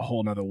going a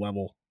whole nother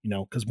level.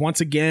 Because once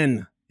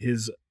again,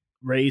 his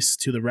race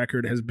to the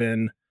record has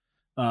been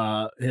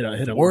hit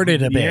a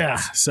worded a bit. Yeah.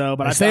 So,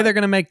 but I say they're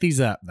going to make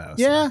these up though.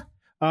 So. Yeah.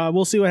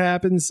 We'll see what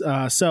happens.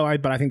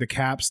 But I think the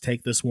Caps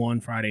take this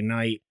one Friday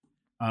night.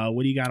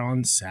 What do you got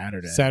on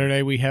Saturday?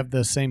 Saturday we have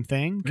the same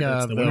thing.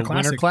 Yeah, the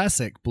Winter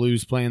Classic.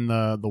 Blues playing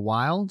the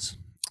Wilds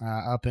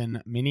up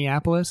in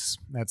Minneapolis.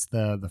 That's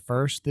the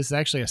first. This is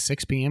actually a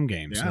 6 p.m.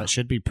 game, so that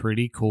should be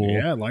pretty cool.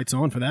 Yeah, lights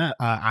on for that.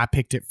 I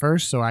picked it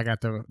first, so I got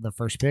the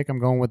first pick. I'm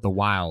going with the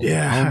Wild.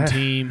 Yeah,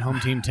 home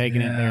team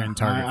taking it there in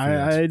Target Field.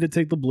 I had to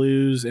take the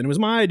Blues, and it was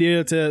my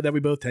idea that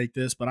we both take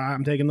this, but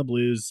I'm taking the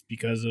Blues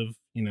because of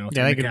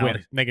they could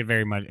win. They could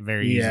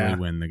very easily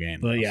win the game.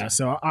 But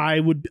so I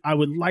would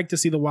like to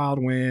see the Wild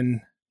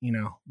win.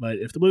 But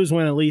if the Blues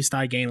win, at least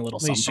I gain a little.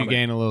 At least you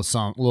gain a little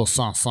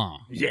song.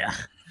 Yeah.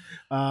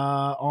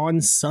 On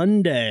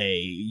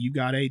Sunday, you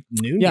got a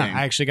noon game.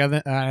 I actually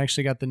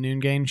got the noon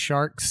game.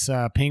 Sharks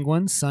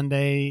Penguins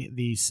Sunday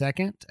the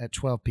 2nd at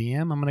 12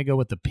 p.m. I'm going to go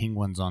with the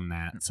Penguins on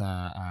that.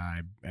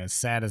 As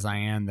sad as I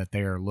am that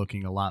they are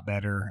looking a lot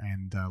better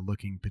and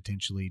looking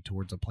potentially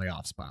towards a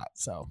playoff spot,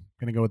 so I'm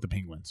going to go with the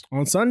Penguins.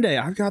 On Sunday,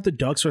 I've got the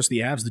Ducks versus the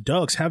Avs. The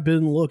Ducks have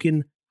been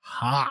looking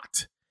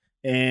hot,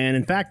 and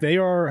in fact, they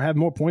have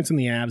more points than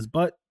the Avs.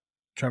 But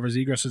Trevor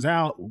Zegras is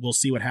out. We'll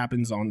see what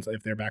happens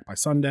if they're back by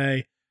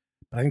Sunday.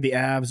 But I think the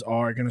Avs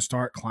are going to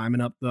start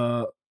climbing up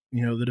the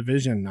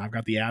division. I've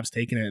got the Avs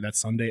taking it. That's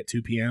Sunday at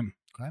 2 p.m.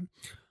 Okay.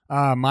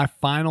 My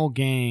final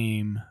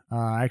game,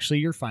 actually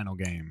your final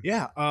game.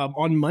 Yeah.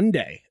 On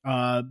Monday,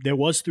 there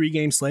was 3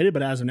 games slated,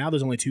 but as of now,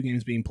 there's only 2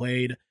 games being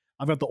played.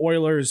 I've got the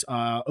Oilers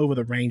over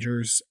the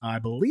Rangers. I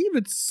believe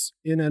it's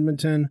in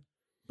Edmonton,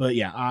 but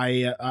yeah,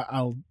 I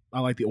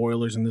like the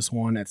Oilers in this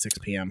one at 6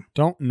 p.m.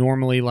 Don't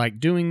normally like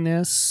doing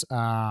this.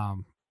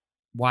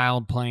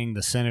 Wild playing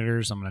the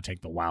Senators. I'm going to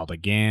take the Wild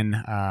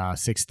again.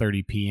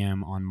 6:30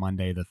 p.m. on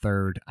Monday the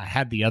 3rd. I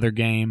had the other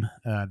game.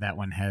 That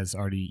one has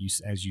already,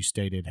 as you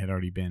stated, had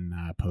already been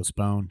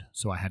postponed,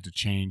 so I had to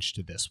change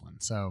to this one.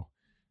 So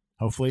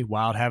hopefully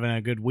Wild having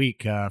a good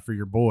week for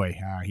your boy.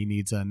 He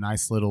needs a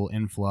nice little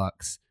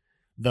influx,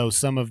 though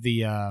some of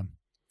the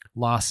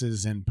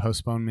losses and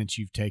postponements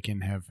you've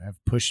taken have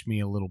pushed me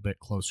a little bit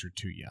closer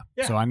to you.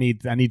 Yeah. So I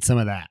need some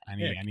of that. I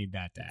need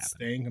that to happen.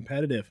 Staying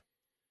competitive.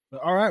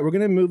 But all right, we're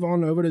going to move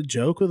on over to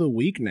Joke of the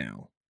Week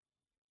now.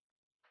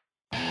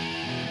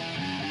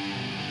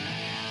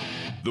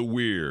 The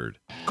Weird.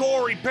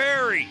 Corey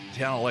Perry.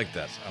 See, I don't like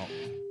this.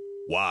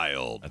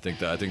 Wild. I think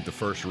the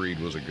first read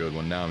was a good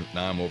one. Now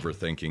I'm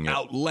overthinking it.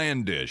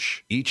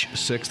 Outlandish. Each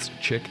 6th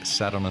chick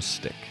sat on a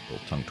stick.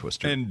 Little tongue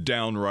twister. And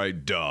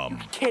downright dumb.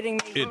 You're kidding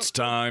me. It's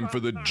time for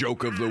the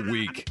Joke of the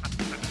Week.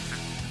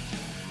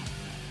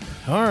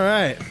 All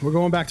right, we're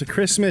going back to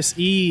Christmas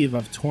Eve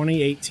of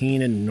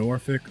 2018 in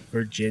Norfolk,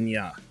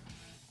 Virginia.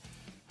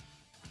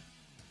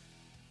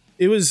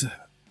 It was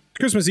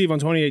Christmas Eve on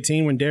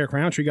 2018 when Derek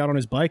Roundtree got on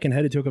his bike and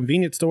headed to a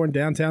convenience store in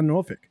downtown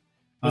Norfolk.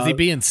 Was he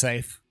being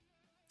safe?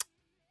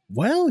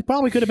 Well, he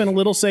probably could have been a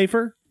little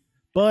safer,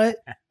 but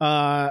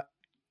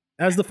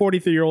as the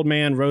 43-year-old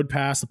man rode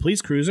past the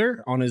police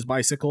cruiser on his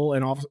bicycle,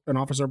 an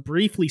officer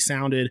briefly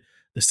sounded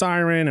the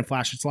siren and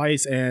flashed its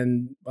lights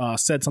and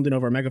said something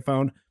over a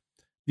megaphone.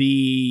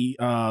 The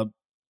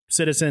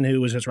citizen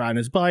who was just riding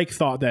his bike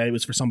thought that it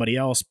was for somebody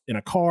else in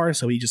a car,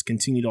 so he just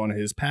continued on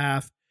his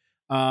path.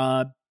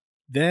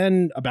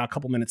 Then, about a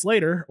couple minutes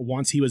later,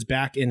 once he was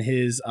back in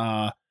his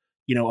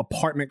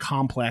apartment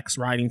complex,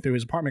 riding through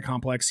his apartment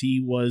complex,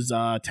 he was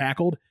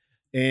tackled,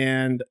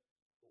 and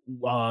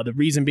the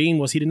reason being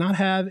was he did not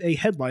have a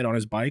headlight on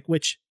his bike,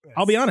 which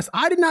I'll be honest,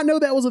 I did not know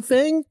that was a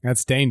thing.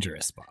 That's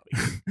dangerous,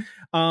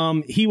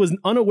 Bobby. He was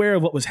unaware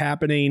of what was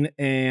happening,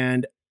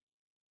 and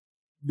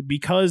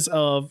because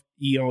of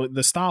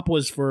the stop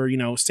was for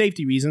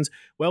safety reasons.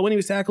 Well, when he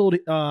was tackled,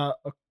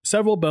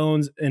 several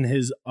bones in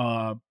his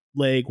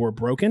leg were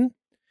broken.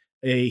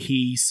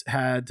 He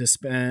had to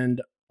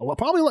spend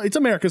Probably it's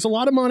America. It's a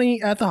lot of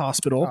money at the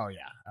hospital. Oh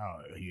yeah.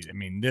 I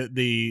mean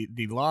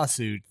the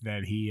lawsuit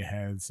that he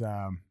has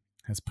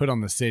put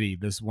on the city,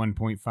 this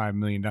 $1.5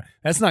 million.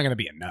 That's not going to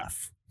be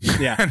enough.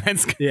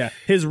 Yeah,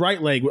 His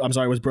right leg,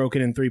 was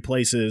broken in 3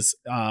 places.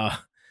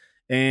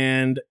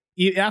 And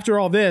after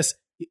all this,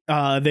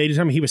 they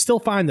determined he was still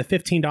fined the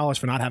 $15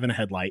 for not having a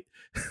headlight.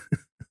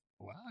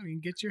 Well, I mean,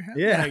 get your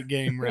headlight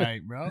game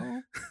right,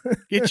 bro.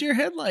 Get your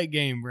headlight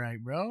game right,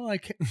 bro.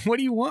 Like, what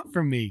do you want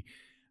from me?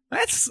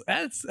 That's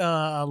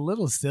a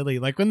little silly.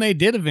 Like when they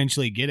did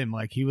eventually get him,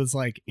 like he was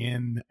like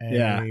in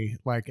a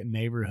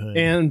neighborhood.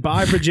 And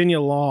by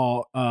Virginia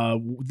law,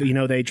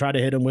 they tried to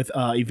hit him with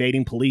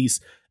evading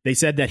police. They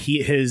said that he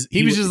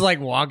was just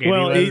like walking.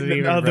 Well,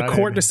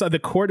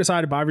 the court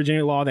decided by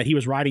Virginia law that he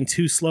was riding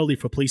too slowly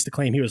for police to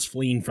claim he was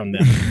fleeing from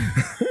them.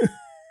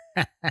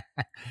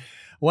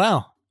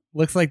 Well,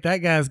 looks like that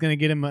guy's gonna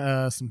get him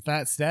some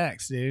fat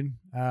stacks, dude.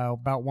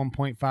 About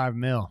 1.5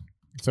 mil.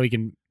 So he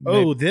can.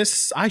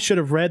 I should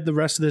have read the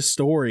rest of this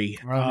story.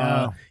 Oh,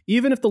 no.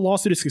 Even if the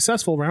lawsuit is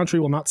successful,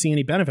 Roundtree will not see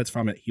any benefits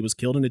from it. He was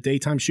killed in a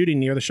daytime shooting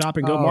near the Shop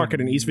and Go Market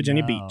in East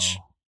Virginia Beach.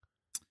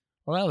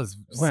 Well, that was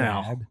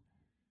sad.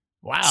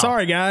 Wow.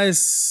 Sorry,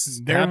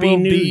 guys. Happy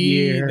New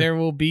Year. There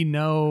will be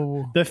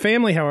no. The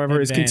family,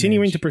 however, advantage. is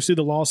continuing to pursue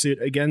the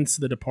lawsuit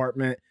against the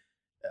department,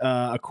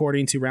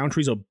 according to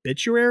Roundtree's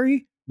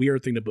obituary.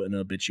 Weird thing to put in an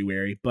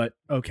obituary, but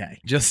okay.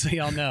 Just so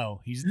y'all know,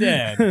 he's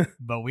dead,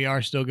 but we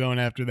are still going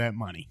after that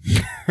money.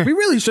 We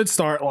really should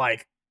start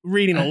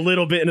reading a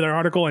little bit into their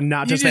article and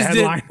not just the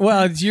headline.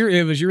 Well,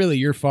 it was really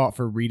your fault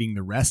for reading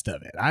the rest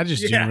of it. I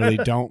just generally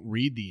don't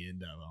read the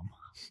end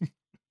of them.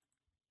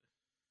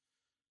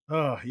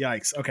 Oh,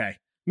 yikes. Okay.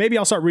 Maybe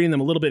I'll start reading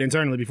them a little bit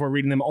internally before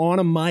reading them on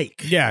a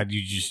mic. Yeah,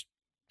 you just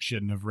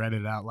shouldn't have read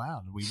it out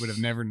loud. We would have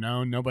never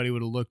known. Nobody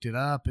would have looked it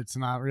up. It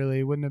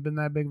wouldn't have been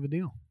that big of a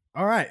deal.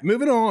 All right,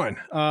 moving on.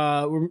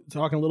 We're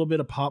talking a little bit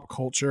of pop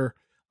culture.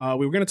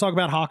 We were going to talk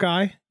about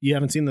Hawkeye. You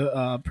haven't seen the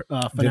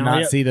finale. Did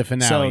not see the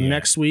finale. So yet.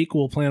 Next week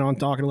we'll plan on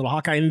talking a little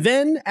Hawkeye, and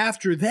then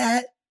after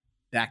that,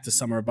 back to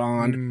Summer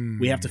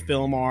Bond. We have to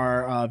film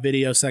our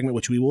video segment,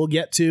 which we will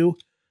get to.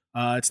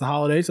 It's the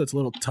holidays, so it's a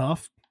little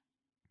tough.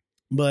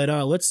 But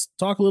let's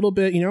talk a little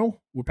bit.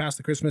 We're past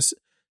the Christmas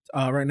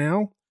right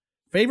now.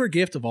 Favorite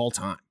gift of all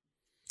time.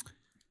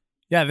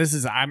 Yeah,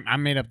 I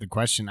made up the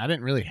question. I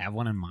didn't really have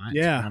one in mind.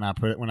 Yeah,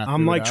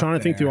 I'm like trying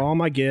to think through all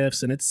my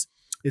gifts, and it's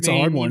a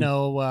hard one.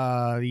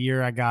 The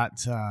year I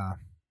got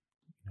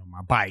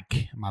my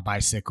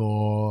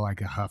bicycle,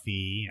 like a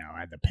Huffy. I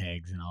had the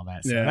pegs and all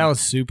that. So that was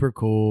super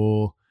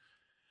cool.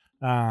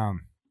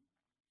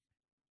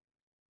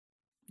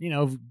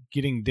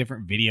 Getting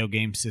different video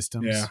game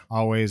systems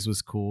always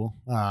was cool.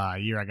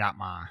 Year I got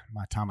my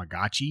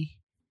Tamagotchi.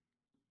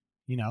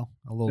 A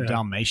little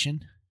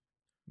Dalmatian.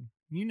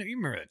 You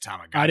remember the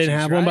Tamagotchis? I didn't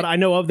have one, but I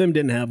know of them.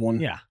 Didn't have one.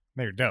 Yeah,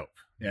 they're dope.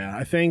 Yeah,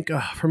 I think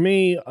for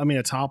me,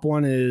 a top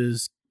one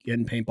is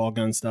getting paintball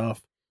gun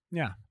stuff.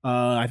 Yeah.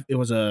 It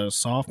was a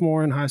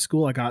sophomore in high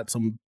school. I got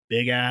some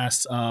big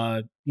ass,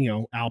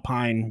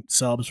 Alpine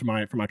subs for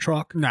my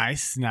truck.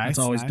 Nice. It's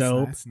always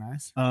dope.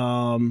 Nice.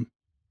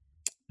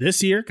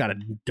 This year got a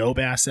dope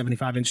ass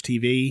 75-inch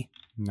TV.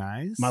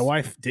 Nice. My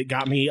wife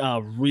got me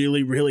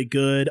really, really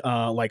good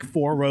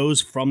 4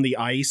 rows from the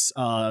ice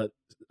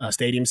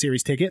Stadium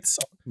Series tickets.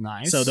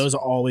 Nice. So those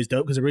are always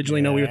dope because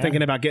originally, we were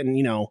thinking about getting,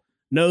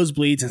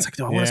 nosebleeds. And it's like,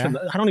 do I want to spend?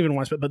 I don't even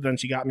want to spend. But then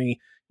she got me,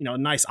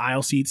 nice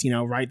aisle seats,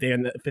 right there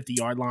in the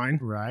 50-yard line.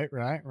 Right.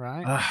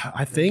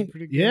 I think,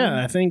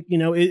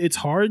 it's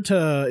hard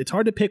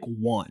to pick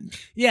one.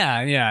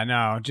 Yeah.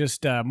 No,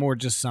 just more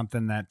just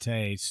something that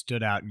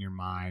stood out in your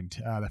mind.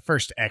 The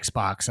first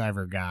Xbox I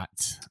ever got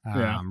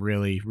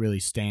really, really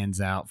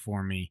stands out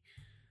for me.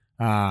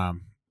 Yeah,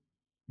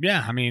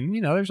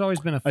 there's always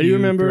been a few. I do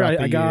remember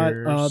I got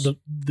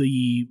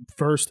the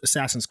first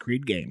Assassin's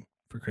Creed game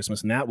for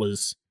Christmas, and that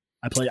was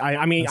cool.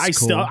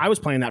 I was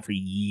playing that for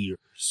years.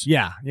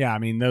 Yeah.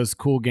 Those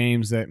cool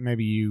games that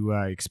maybe you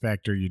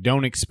expect or you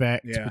don't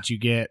expect, but you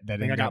get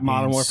that. I got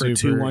Modern Warfare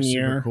 2 one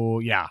year.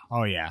 Cool. Yeah.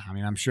 Oh yeah.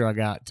 I'm sure I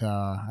got.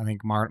 I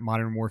think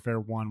Modern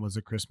Warfare 1 was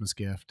a Christmas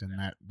gift, and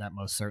that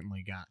most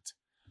certainly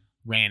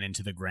ran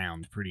into the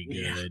ground pretty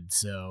good. Yeah.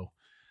 So.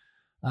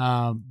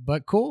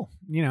 But cool,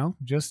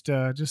 just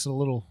a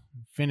little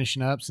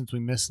finishing up since we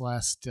missed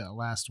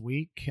last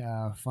week.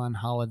 Fun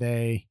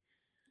holiday,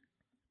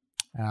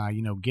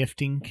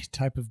 gifting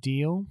type of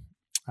deal.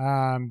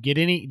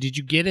 Did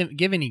you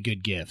give any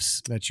good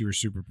gifts that you were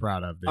super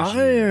proud of this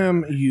year? I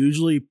am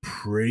usually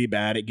pretty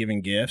bad at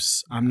giving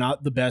gifts. I'm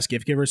not the best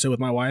gift giver. So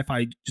with my wife,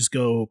 I just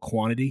go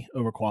quantity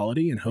over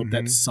quality and hope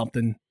that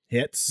something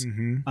hits.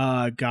 And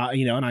I got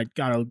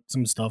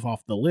some stuff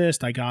off the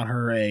list. I got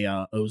her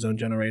a ozone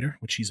generator,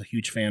 which she's a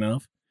huge fan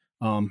of.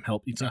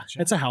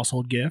 It's a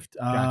household gift.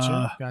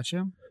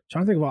 Gotcha.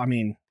 Trying to think about.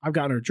 I've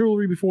gotten her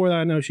jewelry before that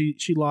I know she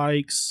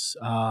likes.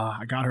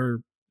 I got her.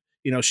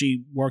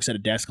 She works at a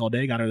desk all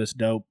day. Got her this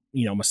dope,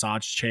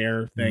 massage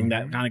chair thing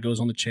that kind of goes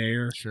on the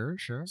chair. Sure.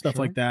 Stuff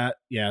like that.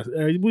 Yeah,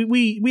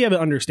 we have an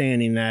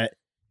understanding that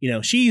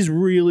she's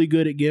really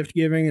good at gift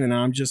giving, and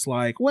I'm just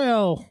like,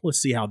 well, let's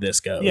see how this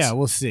goes. Yeah,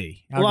 we'll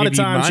see. A lot of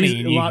times money she's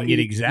and you can get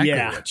exactly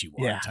what you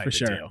want. Yeah, type for of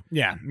sure. Deal.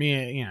 Yeah,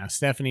 me,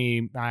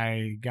 Stephanie,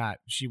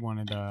 she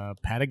wanted a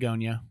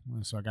Patagonia,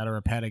 so I got her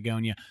a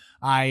Patagonia.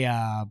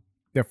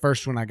 The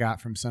first one I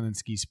got from Sun and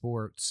Ski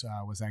Sports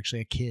was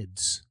actually a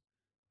kid's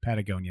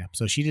Patagonia,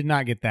 so she did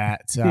not get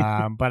that.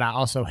 But I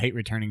also hate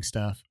returning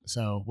stuff.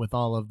 So with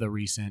all of the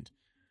recent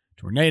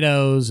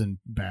tornadoes and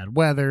bad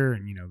weather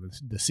and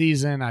the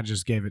season, I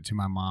just gave it to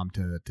my mom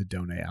to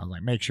donate. I was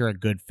like, make sure a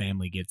good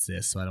family gets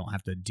this so I don't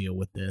have to deal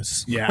with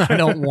this. Yeah. I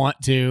don't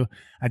want to.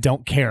 I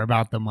don't care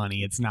about the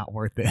money. It's not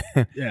worth it.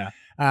 Yeah.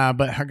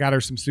 But I got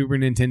her some Super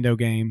Nintendo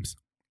games,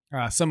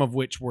 some of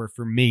which were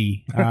for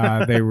me.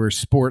 They were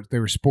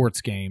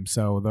sports games,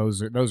 so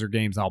those are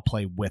games I'll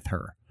play with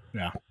her.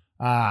 Yeah.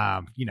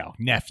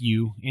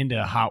 Nephew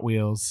into Hot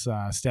Wheels.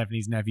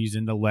 Stephanie's nephew's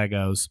into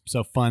Legos.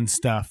 So fun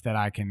stuff that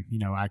I can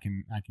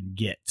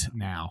get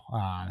now.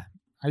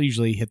 I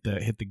usually hit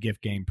the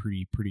gift game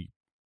pretty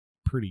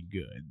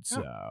good.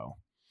 So,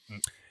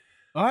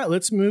 all right,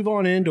 let's move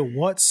on into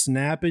what's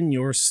snapping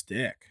your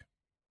stick.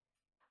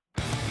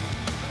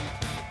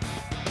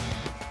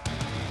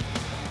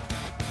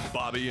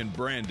 Bobby and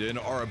Brandon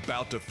are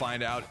about to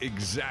find out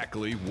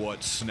exactly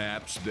what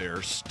snaps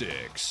their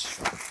sticks.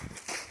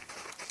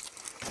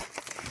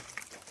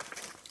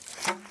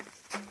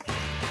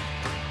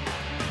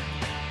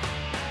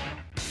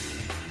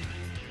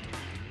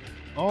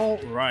 All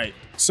right.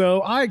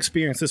 So I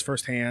experienced this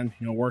firsthand,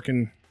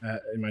 working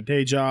in my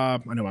day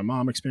job. I know my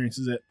mom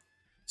experiences it.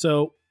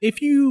 So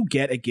if you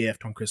get a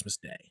gift on Christmas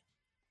Day,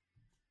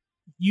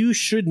 you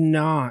should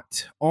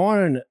not,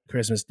 on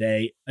Christmas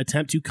Day,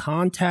 attempt to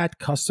contact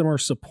customer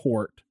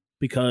support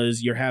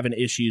because you're having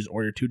issues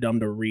or you're too dumb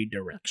to read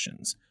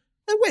directions.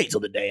 And wait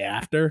till the day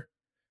after,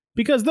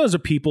 because those are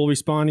people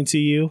responding to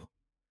you,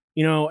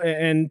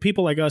 and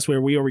people like us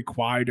where we are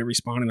required to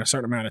respond in a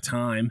certain amount of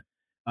time.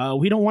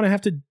 We don't want to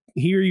have to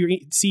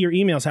see your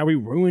emails how we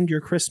ruined your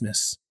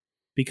Christmas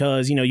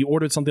because you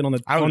ordered something on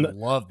the. I would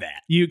love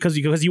that because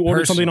you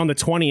ordered something on the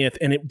 20th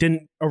and it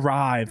didn't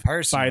arrive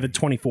by the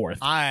 24th.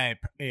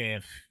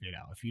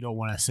 If you don't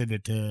want to send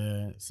it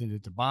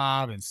to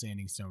Bob and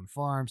Standing Stone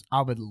Farms,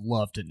 I would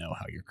love to know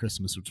how your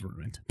Christmas was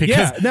ruined.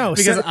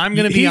 Because I'm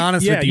going to be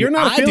honest with you, you're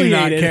not I do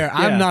not affiliated. care. Yeah.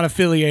 I'm not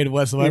affiliated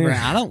whatsoever.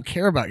 Yeah. I don't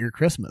care about your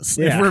Christmas.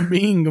 Yeah. If we're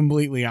being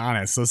completely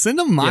honest, so send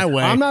them my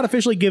way. I'm not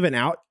officially giving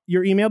out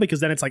your email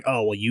because then it's like,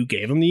 oh well, you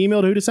gave him the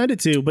email to who to send it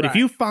to. But if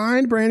you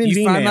find Brandon's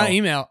email, find my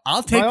email,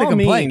 I'll take the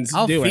complaint.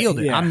 I'll field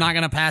it. Yeah. I'm not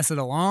going to pass it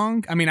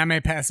along. I mean, I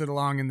may pass it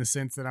along in the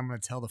sense that I'm going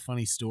to tell the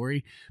funny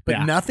story,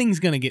 but nothing's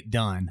going to get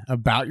done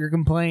about your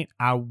complaint.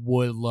 I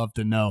would love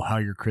to know how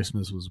your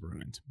Christmas was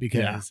ruined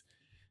because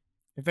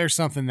if there's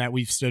something that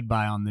we've stood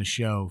by on this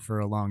show for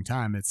a long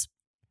time, it's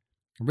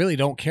I really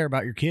don't care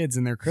about your kids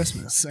and their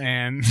Christmas.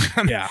 And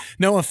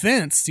no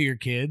offense to your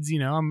kids,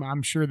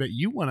 I'm sure that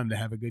you want them to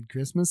have a good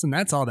Christmas and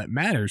that's all that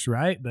matters,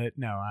 right? But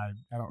no, I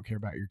don't care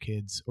about your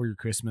kids or your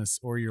Christmas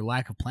or your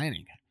lack of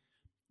planning.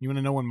 You want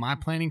to know when my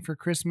planning for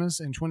Christmas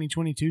in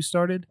 2022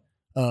 started?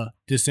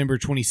 December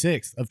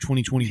 26th of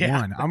 2021.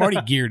 Yeah. I'm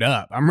already geared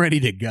up. I'm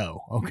ready to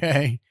go.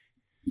 Okay.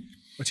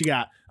 What you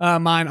got?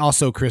 Mine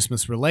also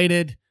Christmas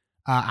related.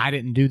 I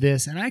didn't do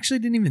this and I actually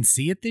didn't even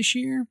see it this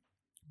year,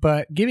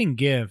 but giving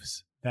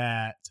gifts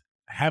that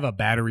have a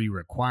battery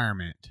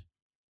requirement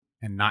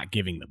and not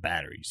giving the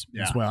batteries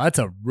as well. That's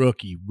a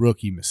rookie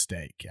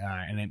mistake.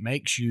 And it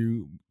makes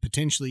you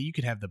you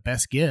could have the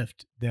best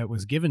gift that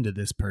was given to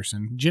this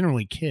person,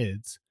 generally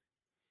kids.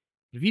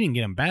 But if you didn't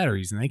get them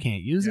batteries and they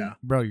can't use it,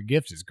 bro, your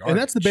gift is garbage.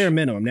 And that's the bare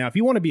minimum. Now, if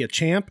you want to be a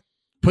champ,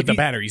 put the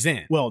batteries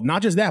in. Well,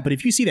 not just that, but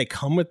if you see they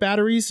come with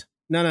batteries,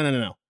 no.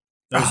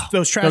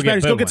 Those trash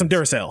batteries, go get some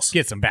Duracells.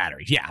 Get some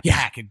batteries. Yeah.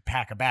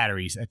 Pack of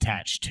batteries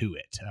attached to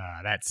it.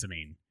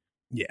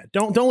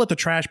 Don't let the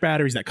trash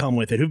batteries that come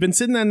with it, who've been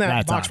sitting in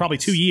that box probably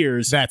 2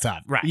 years. That's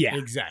odd. Right. Yeah.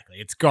 Exactly.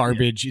 It's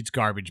garbage. It's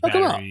garbage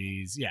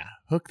batteries. Yeah.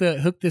 Hook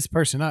this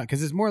person up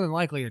because it's more than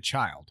likely a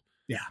child.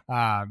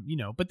 Yeah.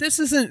 But this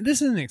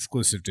isn't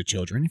exclusive to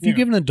children. If you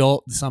give an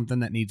adult something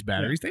that needs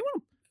batteries, they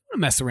want to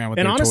mess around with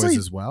their toys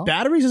as well.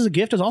 Batteries as a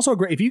gift is also a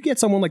great. If you get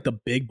someone like the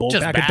big bulk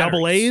pack of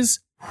double A's,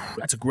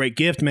 that's a great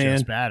gift, man.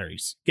 Just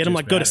batteries. Get them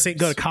go to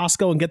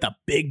Costco and get the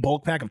big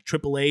bulk pack of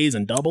triple A's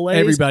and double A's.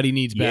 Everybody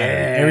needs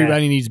batteries. Yeah.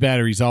 Everybody needs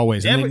batteries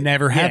always, and they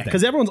never have that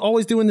because everyone's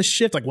always doing this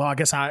shift. Like, well, I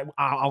guess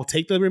I'll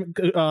take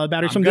the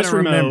batteries from this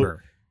remote,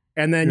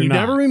 and then you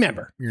never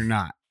remember. You're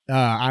not.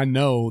 I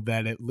know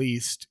that at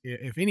least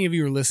if any of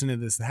you are listening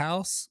to this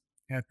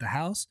at the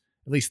house,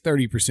 at least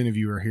 30% of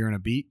you are hearing a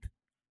beep.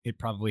 It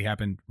probably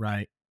happened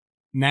right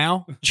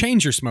now.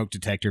 Change your smoke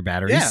detector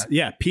batteries.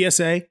 Yeah.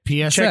 PSA.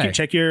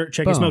 Check your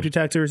smoke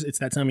detectors. It's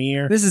that time of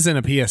year. This isn't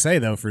a PSA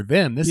though for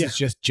them. This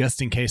is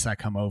just in case I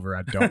come over.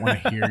 I don't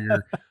want to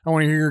hear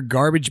your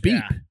garbage beep.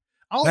 Yeah.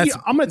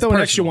 I'm going to throw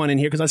an extra one in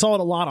here because I saw it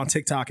a lot on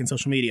TikTok and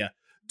social media.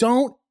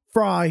 Don't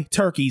fry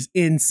turkeys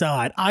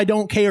inside. I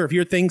don't care if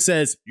your thing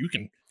says you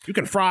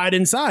can fry it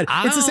inside.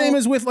 It's the same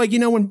as with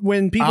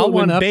when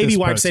baby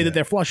wipes say that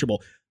they're flushable.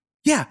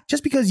 Yeah,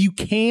 just because you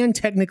can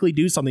technically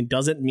do something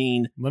doesn't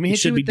mean Let me it hit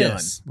you should be with done.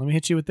 this. Let me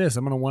hit you with this.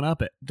 I'm going to one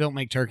up it. Don't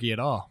make turkey at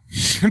all.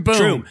 Boom.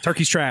 True.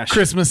 Turkey's trash.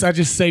 Christmas. I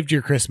just saved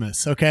your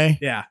Christmas. Okay.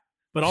 Yeah.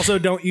 But also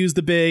don't use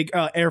the big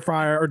air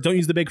fryer or don't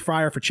use the big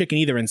fryer for chicken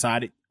either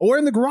inside or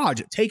in the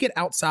garage. Take it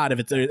outside.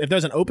 If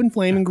there's an open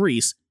flame and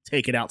grease,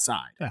 take it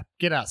outside. Yeah.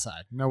 Get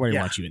outside. Nobody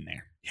Yeah. wants you in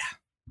there.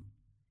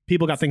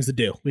 People got things to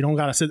do. We don't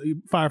got to sit.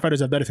 Firefighters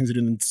have better things to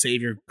do than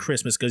save your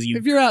Christmas because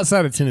If you're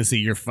outside of Tennessee,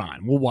 you're fine.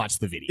 We'll watch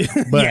the video.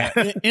 But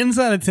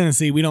inside of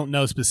Tennessee, we don't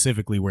know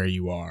specifically where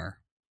you are.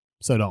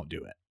 So don't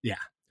do it.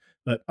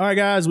 But all right,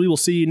 guys, we will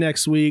see you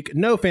next week.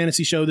 No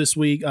fantasy show this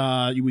week.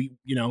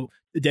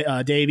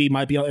 Davey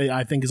might be,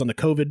 I think, is on the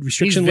COVID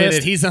restriction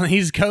list. He's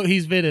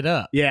vitted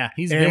up. Yeah,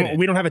 He's and vetted.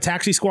 we don't have a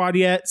taxi squad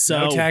yet, so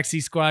No taxi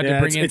squad Yeah, to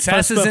bring in. it's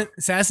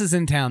Sass is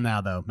in town now,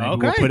 though. Maybe we'll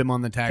Okay. put him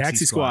on the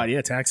taxi squad.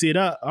 Yeah, taxi it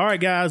up. All right,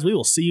 guys, we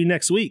will see you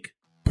next week.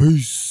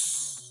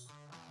 Peace.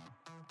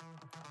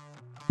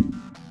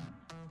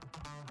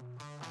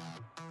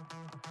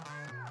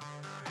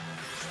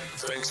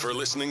 Thanks for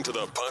listening to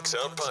the Pucks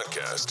Out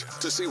Podcast.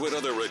 To see what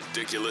other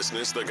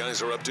ridiculousness the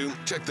guys are up to,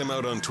 check them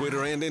out on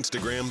Twitter and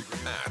Instagram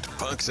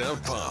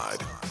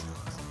 @PucksOutPod.